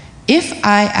 if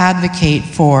I advocate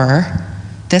for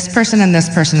this person and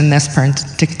this person and this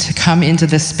person to come into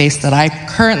this space that I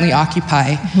currently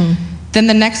occupy, then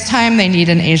the next time they need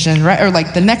an Asian, or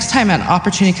like the next time an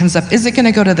opportunity comes up, is it going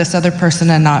to go to this other person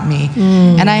and not me?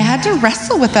 And I had to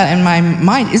wrestle with that in my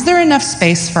mind. Is there enough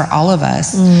space for all of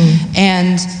us?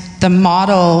 And the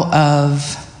model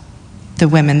of the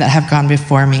women that have gone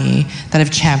before me, that have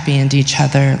championed each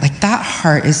other, like, that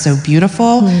heart is so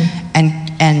beautiful,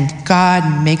 and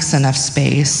God makes enough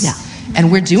space.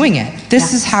 And we're doing it.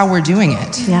 This is how we're doing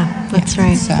it. Yeah, that's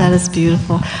right. So. That is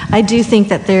beautiful. I do think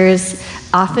that there's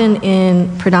often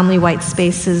in predominantly white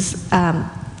spaces,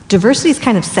 diversity is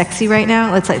kind of sexy right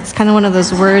now. It's kind of one of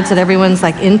those words that everyone's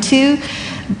like into,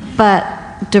 but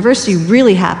diversity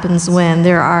really happens when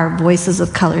there are voices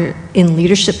of color in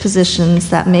leadership positions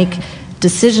that make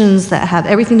decisions that have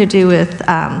everything to do with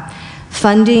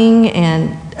funding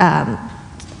and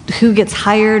who gets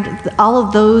hired. All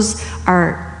of those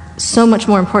are so much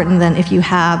more important than if you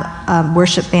have a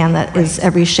worship band that is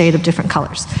every shade of different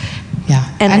colors. Yeah.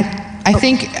 And I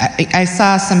think I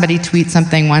saw somebody tweet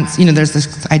something once, you know, there's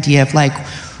this idea of like,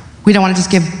 we don't want to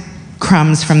just give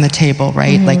crumbs from the table,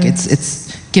 right? Like,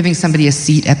 it's giving somebody a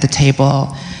seat at the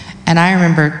table. And I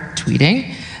remember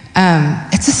tweeting,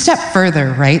 it's a step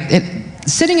further, right?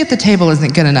 Sitting at the table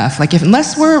isn't good enough. Like,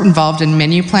 unless we're involved in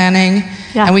menu planning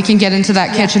and we can get into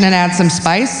that kitchen and add some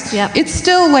spice, it's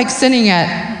still like sitting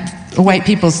at white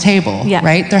people's table,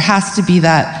 right? There has to be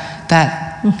that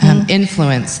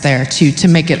influence there to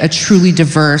make it a truly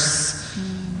diverse,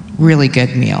 really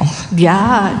good meal.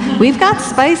 Yeah, we've got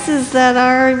spices that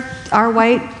our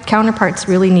white counterparts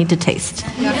really need to taste.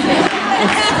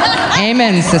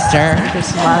 Amen, sister.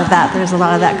 There's a lot of that. There's a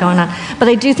lot of that going on. But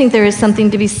I do think there is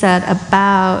something to be said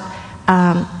about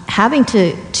having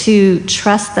to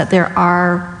trust that there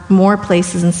are more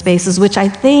places and spaces, which I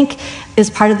think is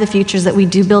part of the future, is that we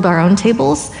do build our own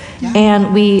tables,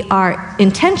 and we are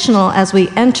intentional as we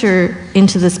enter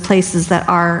into these places that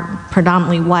are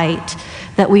predominantly white,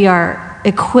 that we are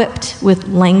equipped with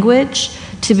language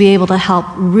to be able to help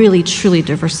really truly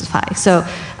diversify. So,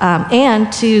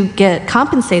 and to get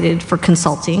compensated for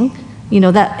consulting, you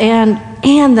know, that,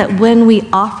 and that when we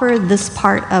offer this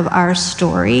part of our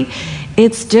story,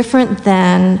 it's different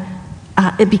than,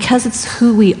 because it's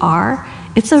who we are,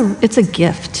 it's a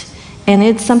gift. And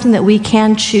it's something that we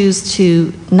can choose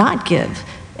to not give.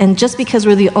 And just because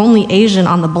we're the only Asian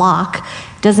on the block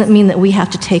doesn't mean that we have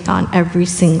to take on every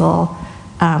single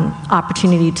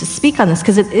opportunity to speak on this,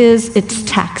 because it's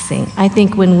taxing. I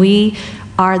think when we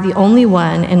are the only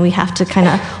one and we have to kind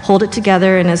of hold it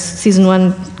together, and as season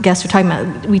 1 guests are talking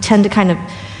about, we tend to kind of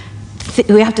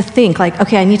we have to think like,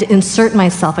 okay, I need to insert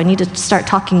myself. I need to start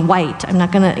talking white. I'm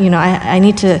not gonna, you know, I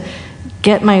need to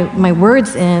get my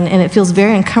words in, and it feels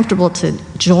very uncomfortable to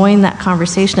join that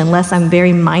conversation unless I'm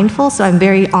very mindful, so I'm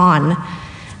very on.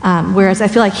 Whereas I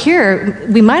feel like here,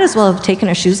 we might as well have taken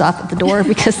our shoes off at the door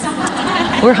because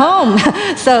we're home.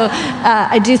 So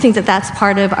I do think that that's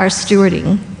part of our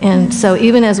stewarding. And so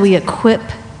even as we equip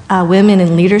women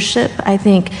in leadership, I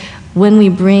think when we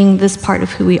bring this part of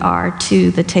who we are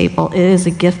to the table, it is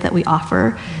a gift that we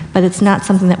offer, but it's not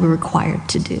something that we're required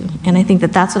to do. And I think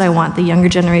that that's what I want the younger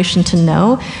generation to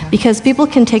know, because people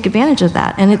can take advantage of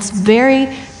that. And it's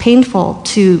very painful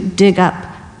to dig up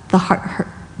the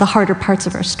harder parts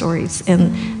of our stories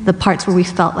and the parts where we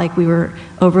felt like we were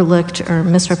overlooked or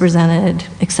misrepresented,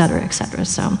 et cetera, et cetera.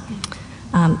 So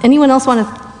anyone else want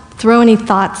to throw any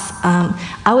thoughts?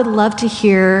 I would love to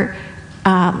hear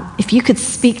if you could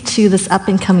speak to this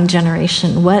up-and-coming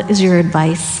generation. What is your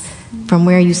advice from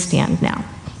where you stand now?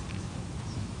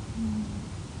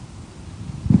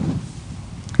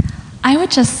 I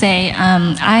would just say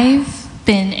I've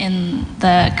been in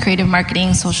the creative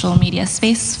marketing social media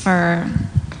space for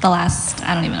the last,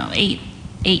 I don't even know, eight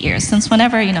years, since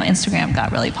whenever, Instagram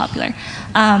got really popular.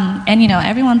 And,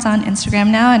 everyone's on Instagram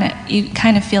now, and you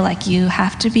kind of feel like you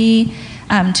have to be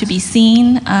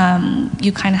seen.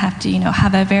 You kind of have to,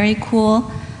 have a very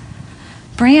cool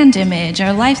brand image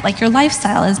or life, like your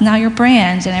lifestyle is now your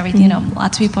brand and everything. You know,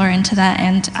 lots of people are into that.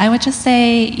 And I would just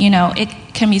say, you know, it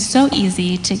can be so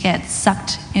easy to get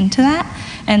sucked into that.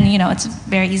 And, you know, it's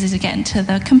very easy to get into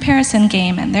the comparison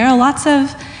game. And there are lots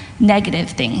of negative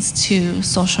things to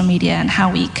social media and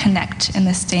how we connect in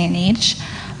this day and age.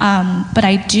 But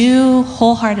I do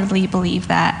wholeheartedly believe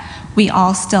that we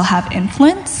all still have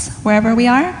influence wherever we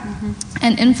are.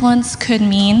 And influence could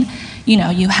mean, you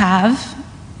know, you have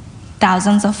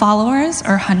thousands of followers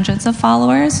or hundreds of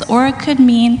followers, or it could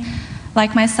mean,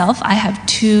 like myself, I have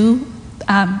 2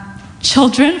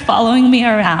 children following me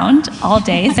around all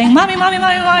day saying, mommy, mommy,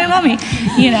 mommy, mommy, mommy,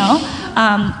 you know.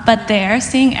 But they're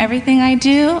seeing everything I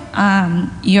do.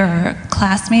 Your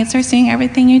classmates are seeing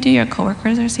everything you do. Your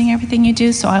coworkers are seeing everything you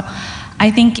do. So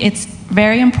I think it's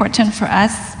very important for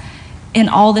us in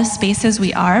all the spaces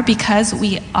we are, because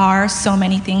we are so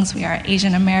many things. We are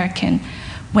Asian American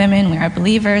women, we are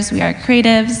believers, we are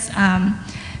creatives,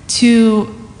 to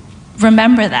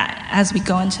remember that as we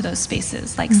go into those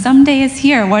spaces. Like, someday is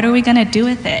here, what are we gonna do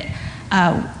with it?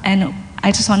 And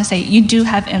I just wanna say, you do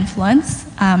have influence,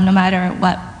 no matter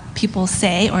what people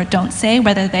say or don't say,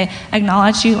 whether they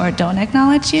acknowledge you or don't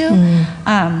acknowledge you.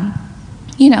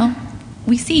 You know,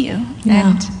 we see you,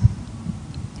 and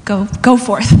go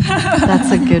forth.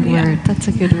 That's a good word. That's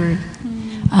a good word.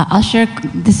 I'll share,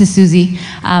 this is Susie.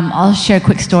 I'll share a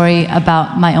quick story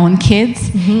about my own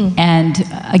kids, and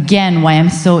again, why I'm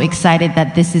so excited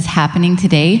that this is happening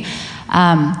today.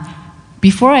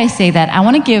 Before I say that, I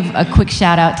want to give a quick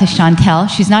shout out to Chantel.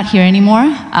 She's not here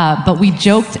anymore, but we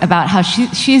joked about how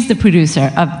she's the producer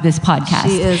of this podcast.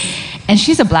 She is. And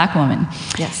she's a Black woman.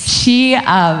 Yes. She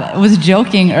was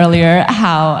joking earlier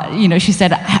how, you know, she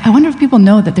said, I wonder if people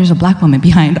know that there's a Black woman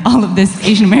behind all of this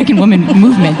Asian American woman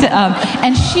movement.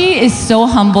 And she is so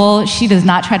humble. She does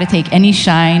not try to take any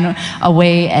shine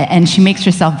away, and she makes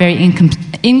herself very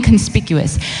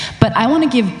inconspicuous. But I want to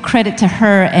give credit to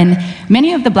her and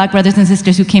many of the Black brothers and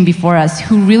sisters who came before us,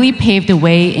 who really paved the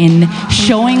way in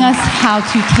showing us how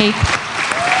to take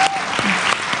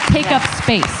up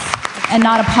space and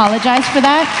not apologize for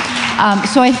that.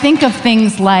 So I think of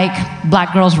things like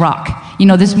Black Girls Rock. You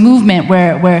know, this movement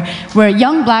where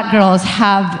young Black girls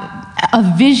have a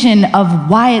vision of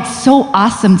why it's so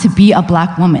awesome to be a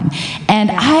Black woman.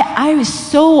 And I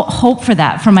so hope for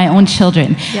that for my own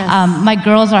children. Yes. My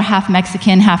girls are half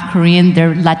Mexican, half Korean.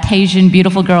 They're Latasian,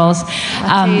 beautiful girls.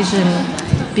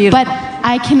 Latasian, beautiful. But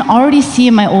I can already see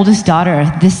in my oldest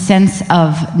daughter this sense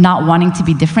of not wanting to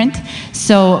be different.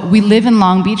 So we live in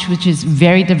Long Beach, which is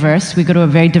very diverse. We go to a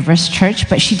very diverse church,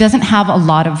 but she doesn't have a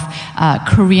lot of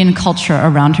Korean culture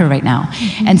around her right now.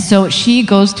 And so she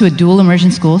goes to a dual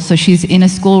immersion school. So she's in a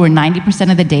school where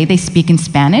 90% of the day they speak in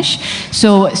Spanish.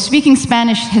 So speaking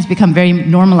Spanish has become very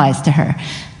normalized to her.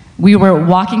 We were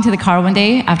walking to the car one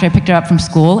day after I picked her up from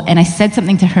school, and I said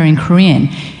something to her in Korean,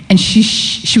 and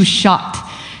she was shocked.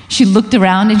 She looked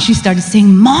around and she started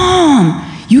saying, Mom,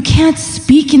 you can't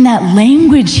speak in that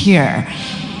language here.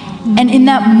 And in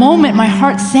that moment, my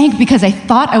heart sank because I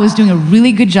thought I was doing a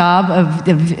really good job of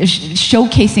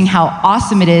showcasing how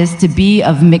awesome it is to be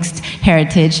of mixed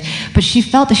heritage, but she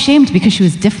felt ashamed because she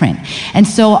was different. And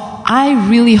so I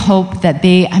really hope that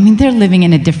they're living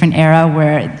in a different era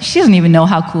where she doesn't even know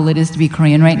how cool it is to be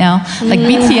Korean right now. Like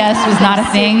BTS was not a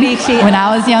thing when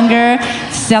I was younger,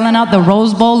 selling out the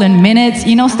Rose Bowl in minutes,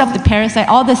 you know, stuff, the Parasite,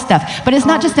 all this stuff. But it's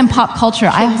not just in pop culture.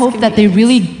 I hope that they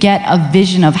really get a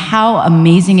vision of how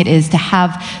amazing it is to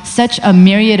have such a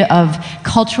myriad of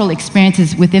cultural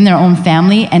experiences within their own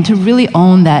family, and to really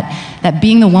own that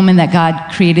being the woman that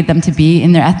God created them to be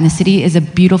in their ethnicity is a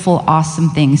beautiful, awesome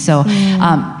thing. So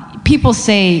people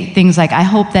say things like, I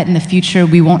hope that in the future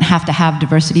we won't have to have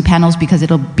diversity panels because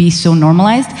it'll be so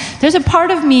normalized. There's a part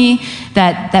of me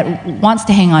that wants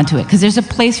to hang on to it, because there's a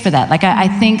place for that. Like I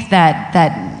think that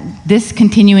this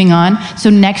continuing on,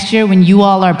 so next year when you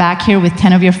all are back here with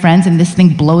 10 of your friends and this thing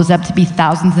blows up to be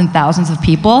thousands and thousands of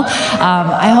people,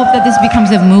 I hope that this becomes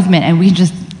a movement and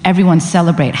everyone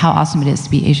celebrate how awesome it is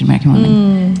to be Asian American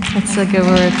women. That's a good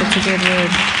word. That's a good word.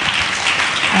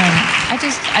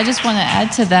 I just want to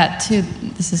add to that too.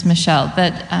 This is Michelle.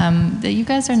 That you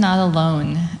guys are not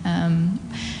alone. And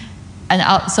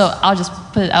I'll just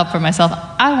put it out for myself.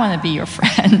 I want to be your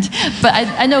friend, but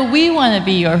I know we want to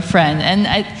be your friend.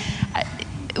 And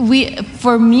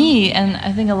for me, and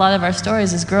I think a lot of our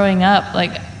stories is growing up.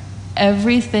 Like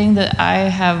everything that I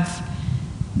have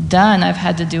done, I've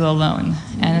had to do alone,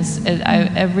 and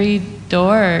every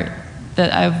door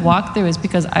that I've walked through is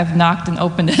because I've knocked and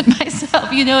opened it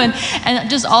myself, you know, and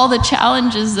just all the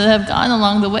challenges that have gone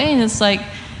along the way. And it's like,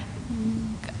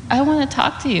 I want to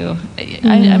talk to you.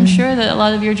 I'm sure that a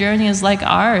lot of your journey is like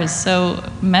ours. So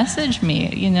message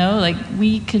me, you know, like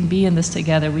we can be in this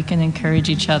together. We can encourage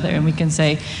each other and we can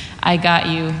say, I got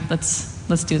you.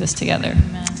 Let's do this together.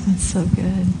 That's so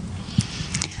good.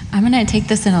 I'm going to take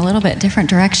this in a little bit different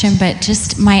direction, but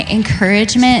just my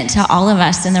encouragement to all of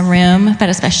us in the room, but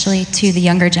especially to the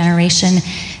younger generation,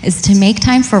 is to make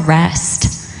time for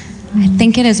rest. I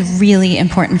think it is really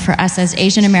important for us as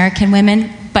Asian American women,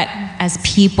 but as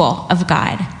people of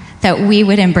God, that we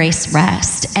would embrace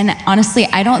rest. And honestly,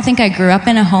 I don't think I grew up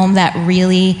in a home that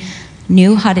really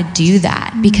knew how to do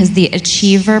that, because the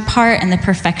achiever part and the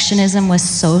perfectionism was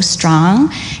so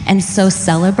strong and so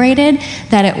celebrated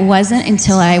that it wasn't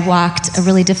until I walked a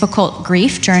really difficult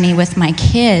grief journey with my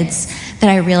kids that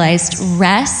I realized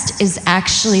rest is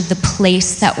actually the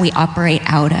place that we operate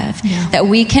out of. Yeah. That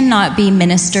we cannot be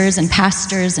ministers and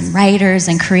pastors and writers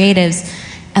and creatives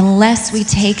unless we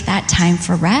take that time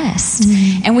for rest.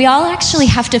 Mm-hmm. And we all actually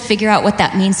have to figure out what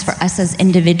that means for us as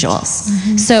individuals.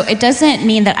 Mm-hmm. So it doesn't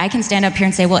mean that I can stand up here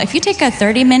and say, well, if you take a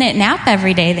 30-minute nap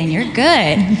every day, then you're good.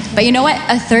 Mm-hmm. But you know what?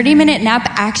 A 30-minute nap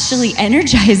actually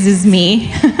energizes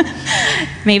me.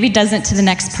 Maybe doesn't to the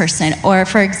next person. Or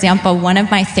for example, one of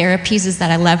my therapies is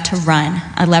that I love to run.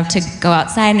 I love to go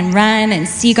outside and run and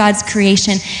see God's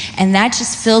creation. And that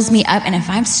just fills me up. And if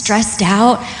I'm stressed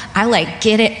out, I like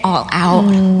get it all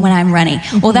out when I'm running.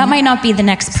 Well, that might not be the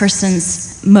next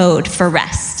person's mode for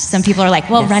rest. Some people are like,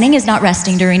 well, running is not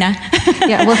resting, Dorina.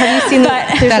 Yeah, well, have you seen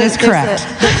that is correct.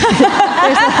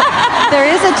 There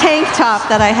is a tank top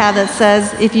that I have that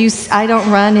says, I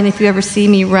don't run, and if you ever see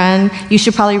me run, you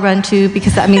should probably run too,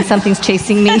 because that means something's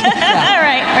chasing me.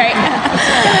 Right.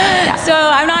 Yeah. So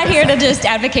I'm not here to just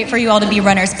advocate for you all to be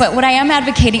runners, but what I am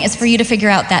advocating is for you to figure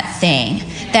out that thing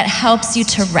that helps you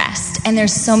to rest. And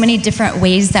there's so many different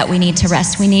ways that we need to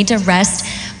rest. We need to rest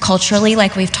culturally,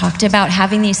 like we've talked about,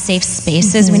 having these safe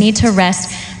spaces. Mm-hmm. We need to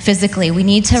rest physically. We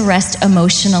need to rest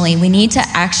emotionally. We need to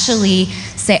actually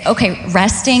say, okay,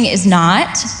 resting is not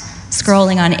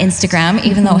scrolling on Instagram,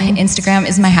 even though Instagram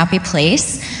is my happy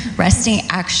place. Resting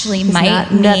actually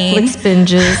might mean Netflix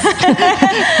binges.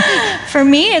 For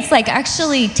me, it's like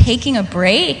actually taking a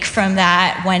break from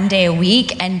that one day a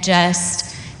week and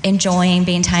just enjoying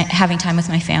having time with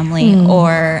my family,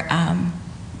 or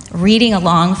reading a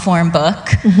long form book,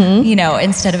 you know,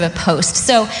 instead of a post.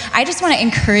 So I just want to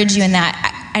encourage you in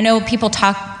that. I know people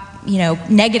talk, you know,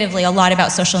 negatively a lot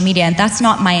about social media, and that's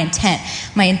not my intent.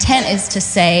 My intent is to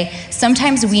say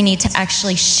sometimes we need to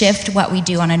actually shift what we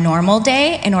do on a normal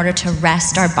day in order to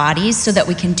rest our bodies so that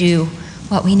we can do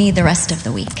what we need the rest of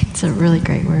the week. It's a really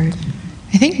great word.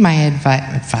 I think my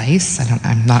advice,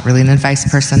 I'm not really an advice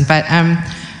person, but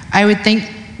I would think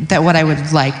that what I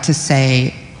would like to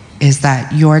say is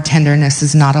that your tenderness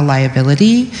is not a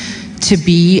liability. To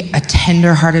be a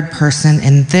tender-hearted person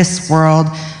in this world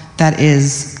that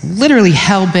is literally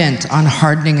hell-bent on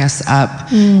hardening us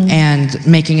up and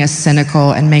making us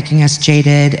cynical and making us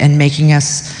jaded and making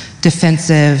us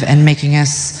defensive and making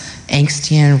us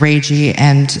angsty and ragey,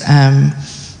 and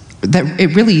that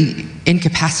it really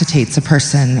incapacitates a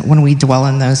person when we dwell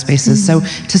in those spaces. So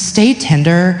to stay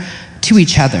tender to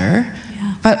each other,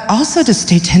 but also to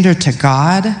stay tender to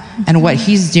God and what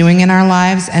He's doing in our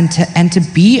lives, and to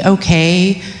be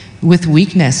okay with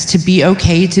weakness, to be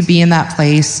okay to be in that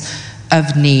place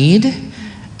of need.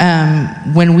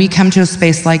 When we come to a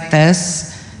space like this,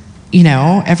 you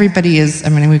know, everybody is, I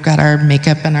mean, we've got our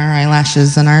makeup and our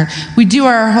eyelashes and we do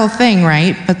our whole thing,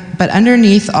 right? But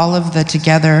underneath all of the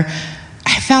together,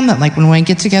 I found that like when we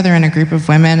get together in a group of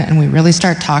women and we really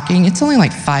start talking, it's only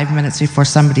like 5 minutes before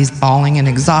somebody's bawling and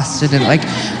exhausted. And like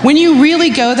when you really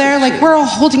go there, like we're all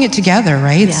holding it together,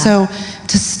 right? Yeah. So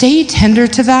to stay tender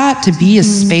to that, to be a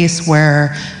space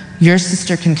where your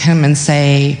sister can come and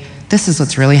say, this is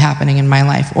what's really happening in my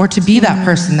life. Or to be that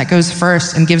person that goes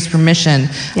first and gives permission.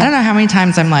 Yeah. I don't know how many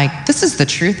times I'm like, this is the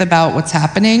truth about what's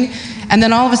happening. And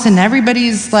then all of a sudden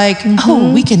everybody's like,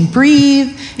 oh, we can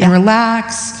breathe and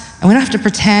relax. And we don't have to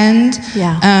pretend.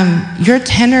 Yeah. Your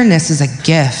tenderness is a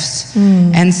gift.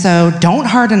 And so don't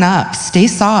harden up. Stay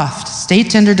soft. Stay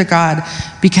tender to God,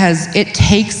 because it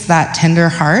takes that tender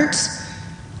heart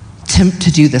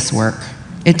to do this work.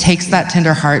 It takes that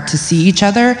tender heart to see each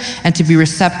other and to be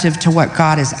receptive to what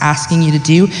God is asking you to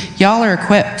do. Y'all are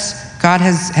equipped. God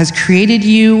has created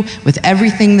you with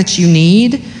everything that you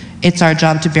need. It's our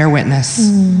job to bear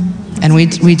witness. And we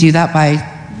do that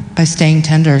by staying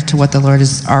tender to what the Lord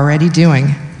is already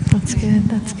doing. That's good.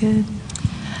 That's good.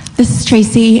 This is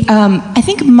Tracy. I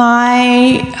think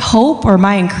my hope or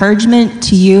my encouragement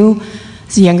to you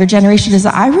as a younger generation is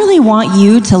that I really want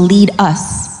you to lead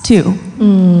us too.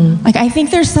 Like, I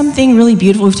think there's something really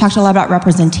beautiful. We've talked a lot about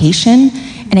representation,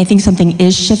 and I think something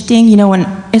is shifting. You know,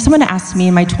 if someone asked me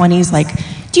in my 20s, like,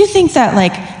 do you think that,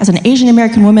 like, as an Asian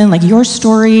American woman, like, your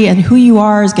story and who you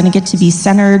are is going to get to be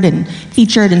centered and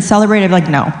featured and celebrated? I'd be like,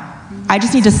 no. I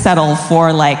just need to settle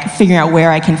for, like, figuring out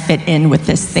where I can fit in with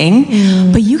this thing.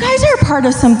 But you guys are a part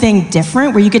of something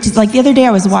different where you get to, like, the other day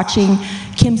I was watching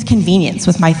Kim's Convenience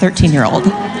with my 13-year-old.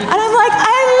 And I'm like,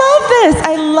 I love this.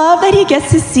 I love that he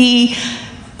gets to see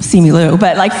Simu Liu,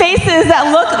 but like faces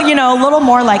that look, you know, a little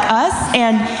more like us.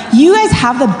 And you guys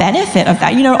have the benefit of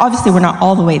that. You know, obviously we're not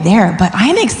all the way there, but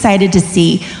I'm excited to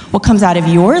see what comes out of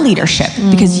your leadership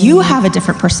because you have a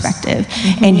different perspective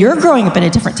and you're growing up in a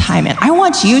different time. And I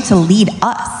want you to lead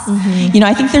us. You know,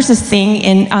 I think there's this thing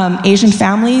in Asian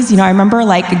families. You know, I remember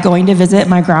like going to visit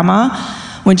my grandma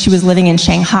when she was living in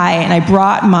Shanghai, and I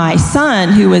brought my son,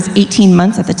 who was 18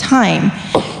 months at the time.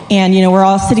 And, you know, we're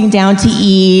all sitting down to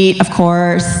eat, of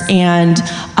course, and,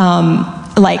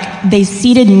 like, they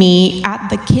seated me at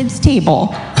the kids' table.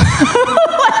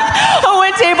 Like, on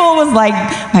one table was, like,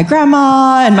 my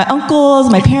grandma and my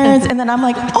uncles, my parents, and then I'm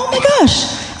like, oh my gosh,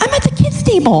 I'm at the kids'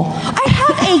 table. I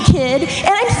have a kid, and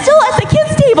I'm still at the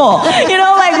kids' table. You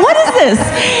know, like, what is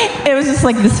this? It was just,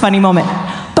 like, this funny moment.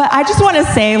 But I just want to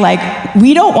say, like,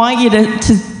 we don't want you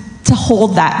to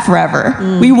hold that forever.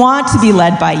 We want to be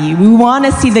led by you. We want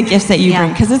to see the gifts that you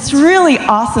bring, because it's really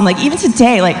awesome. Like, even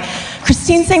today, like,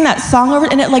 Christine sang that song over,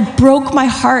 and it, like, broke my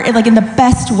heart, like, in the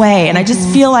best way. And I just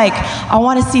feel like I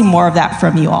want to see more of that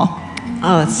from you all.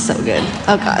 Oh, it's so good.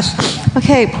 Oh, gosh.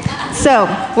 Okay, so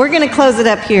we're going to close it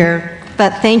up here.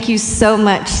 But thank you so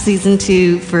much, Season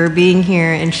 2, for being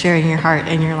here and sharing your heart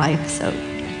and your life. So,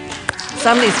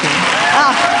 somebody's here.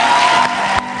 Oh.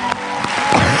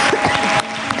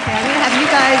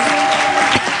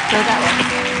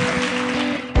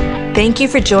 Thank you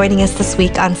for joining us this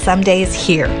week on Some Days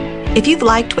Here. If you've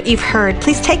liked what you've heard,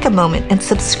 please take a moment and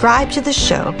subscribe to the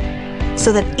show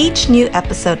so that each new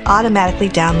episode automatically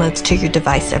downloads to your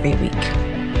device every week.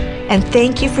 And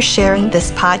thank you for sharing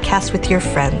this podcast with your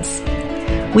friends.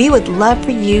 We would love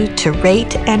for you to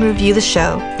rate and review the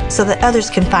show so that others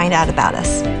can find out about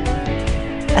us.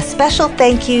 A special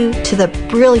thank you to the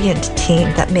brilliant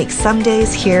team that makes Some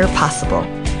Days Here possible.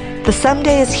 The Some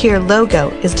Days Here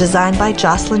logo is designed by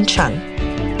Jocelyn Chung.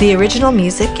 The original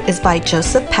music is by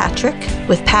Joseph Patrick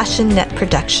with Passion Net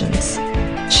Productions.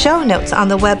 Show notes on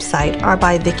the website are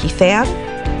by Vicky Pham.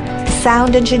 The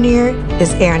sound engineer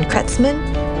is Aaron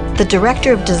Kretzman. The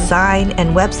director of design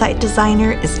and website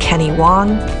designer is Kenny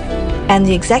Wong. And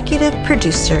the executive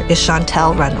producer is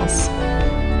Chantel Reynolds.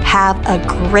 Have a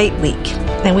great week,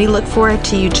 and we look forward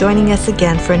to you joining us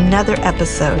again for another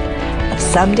episode of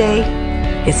Someday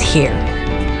is Here.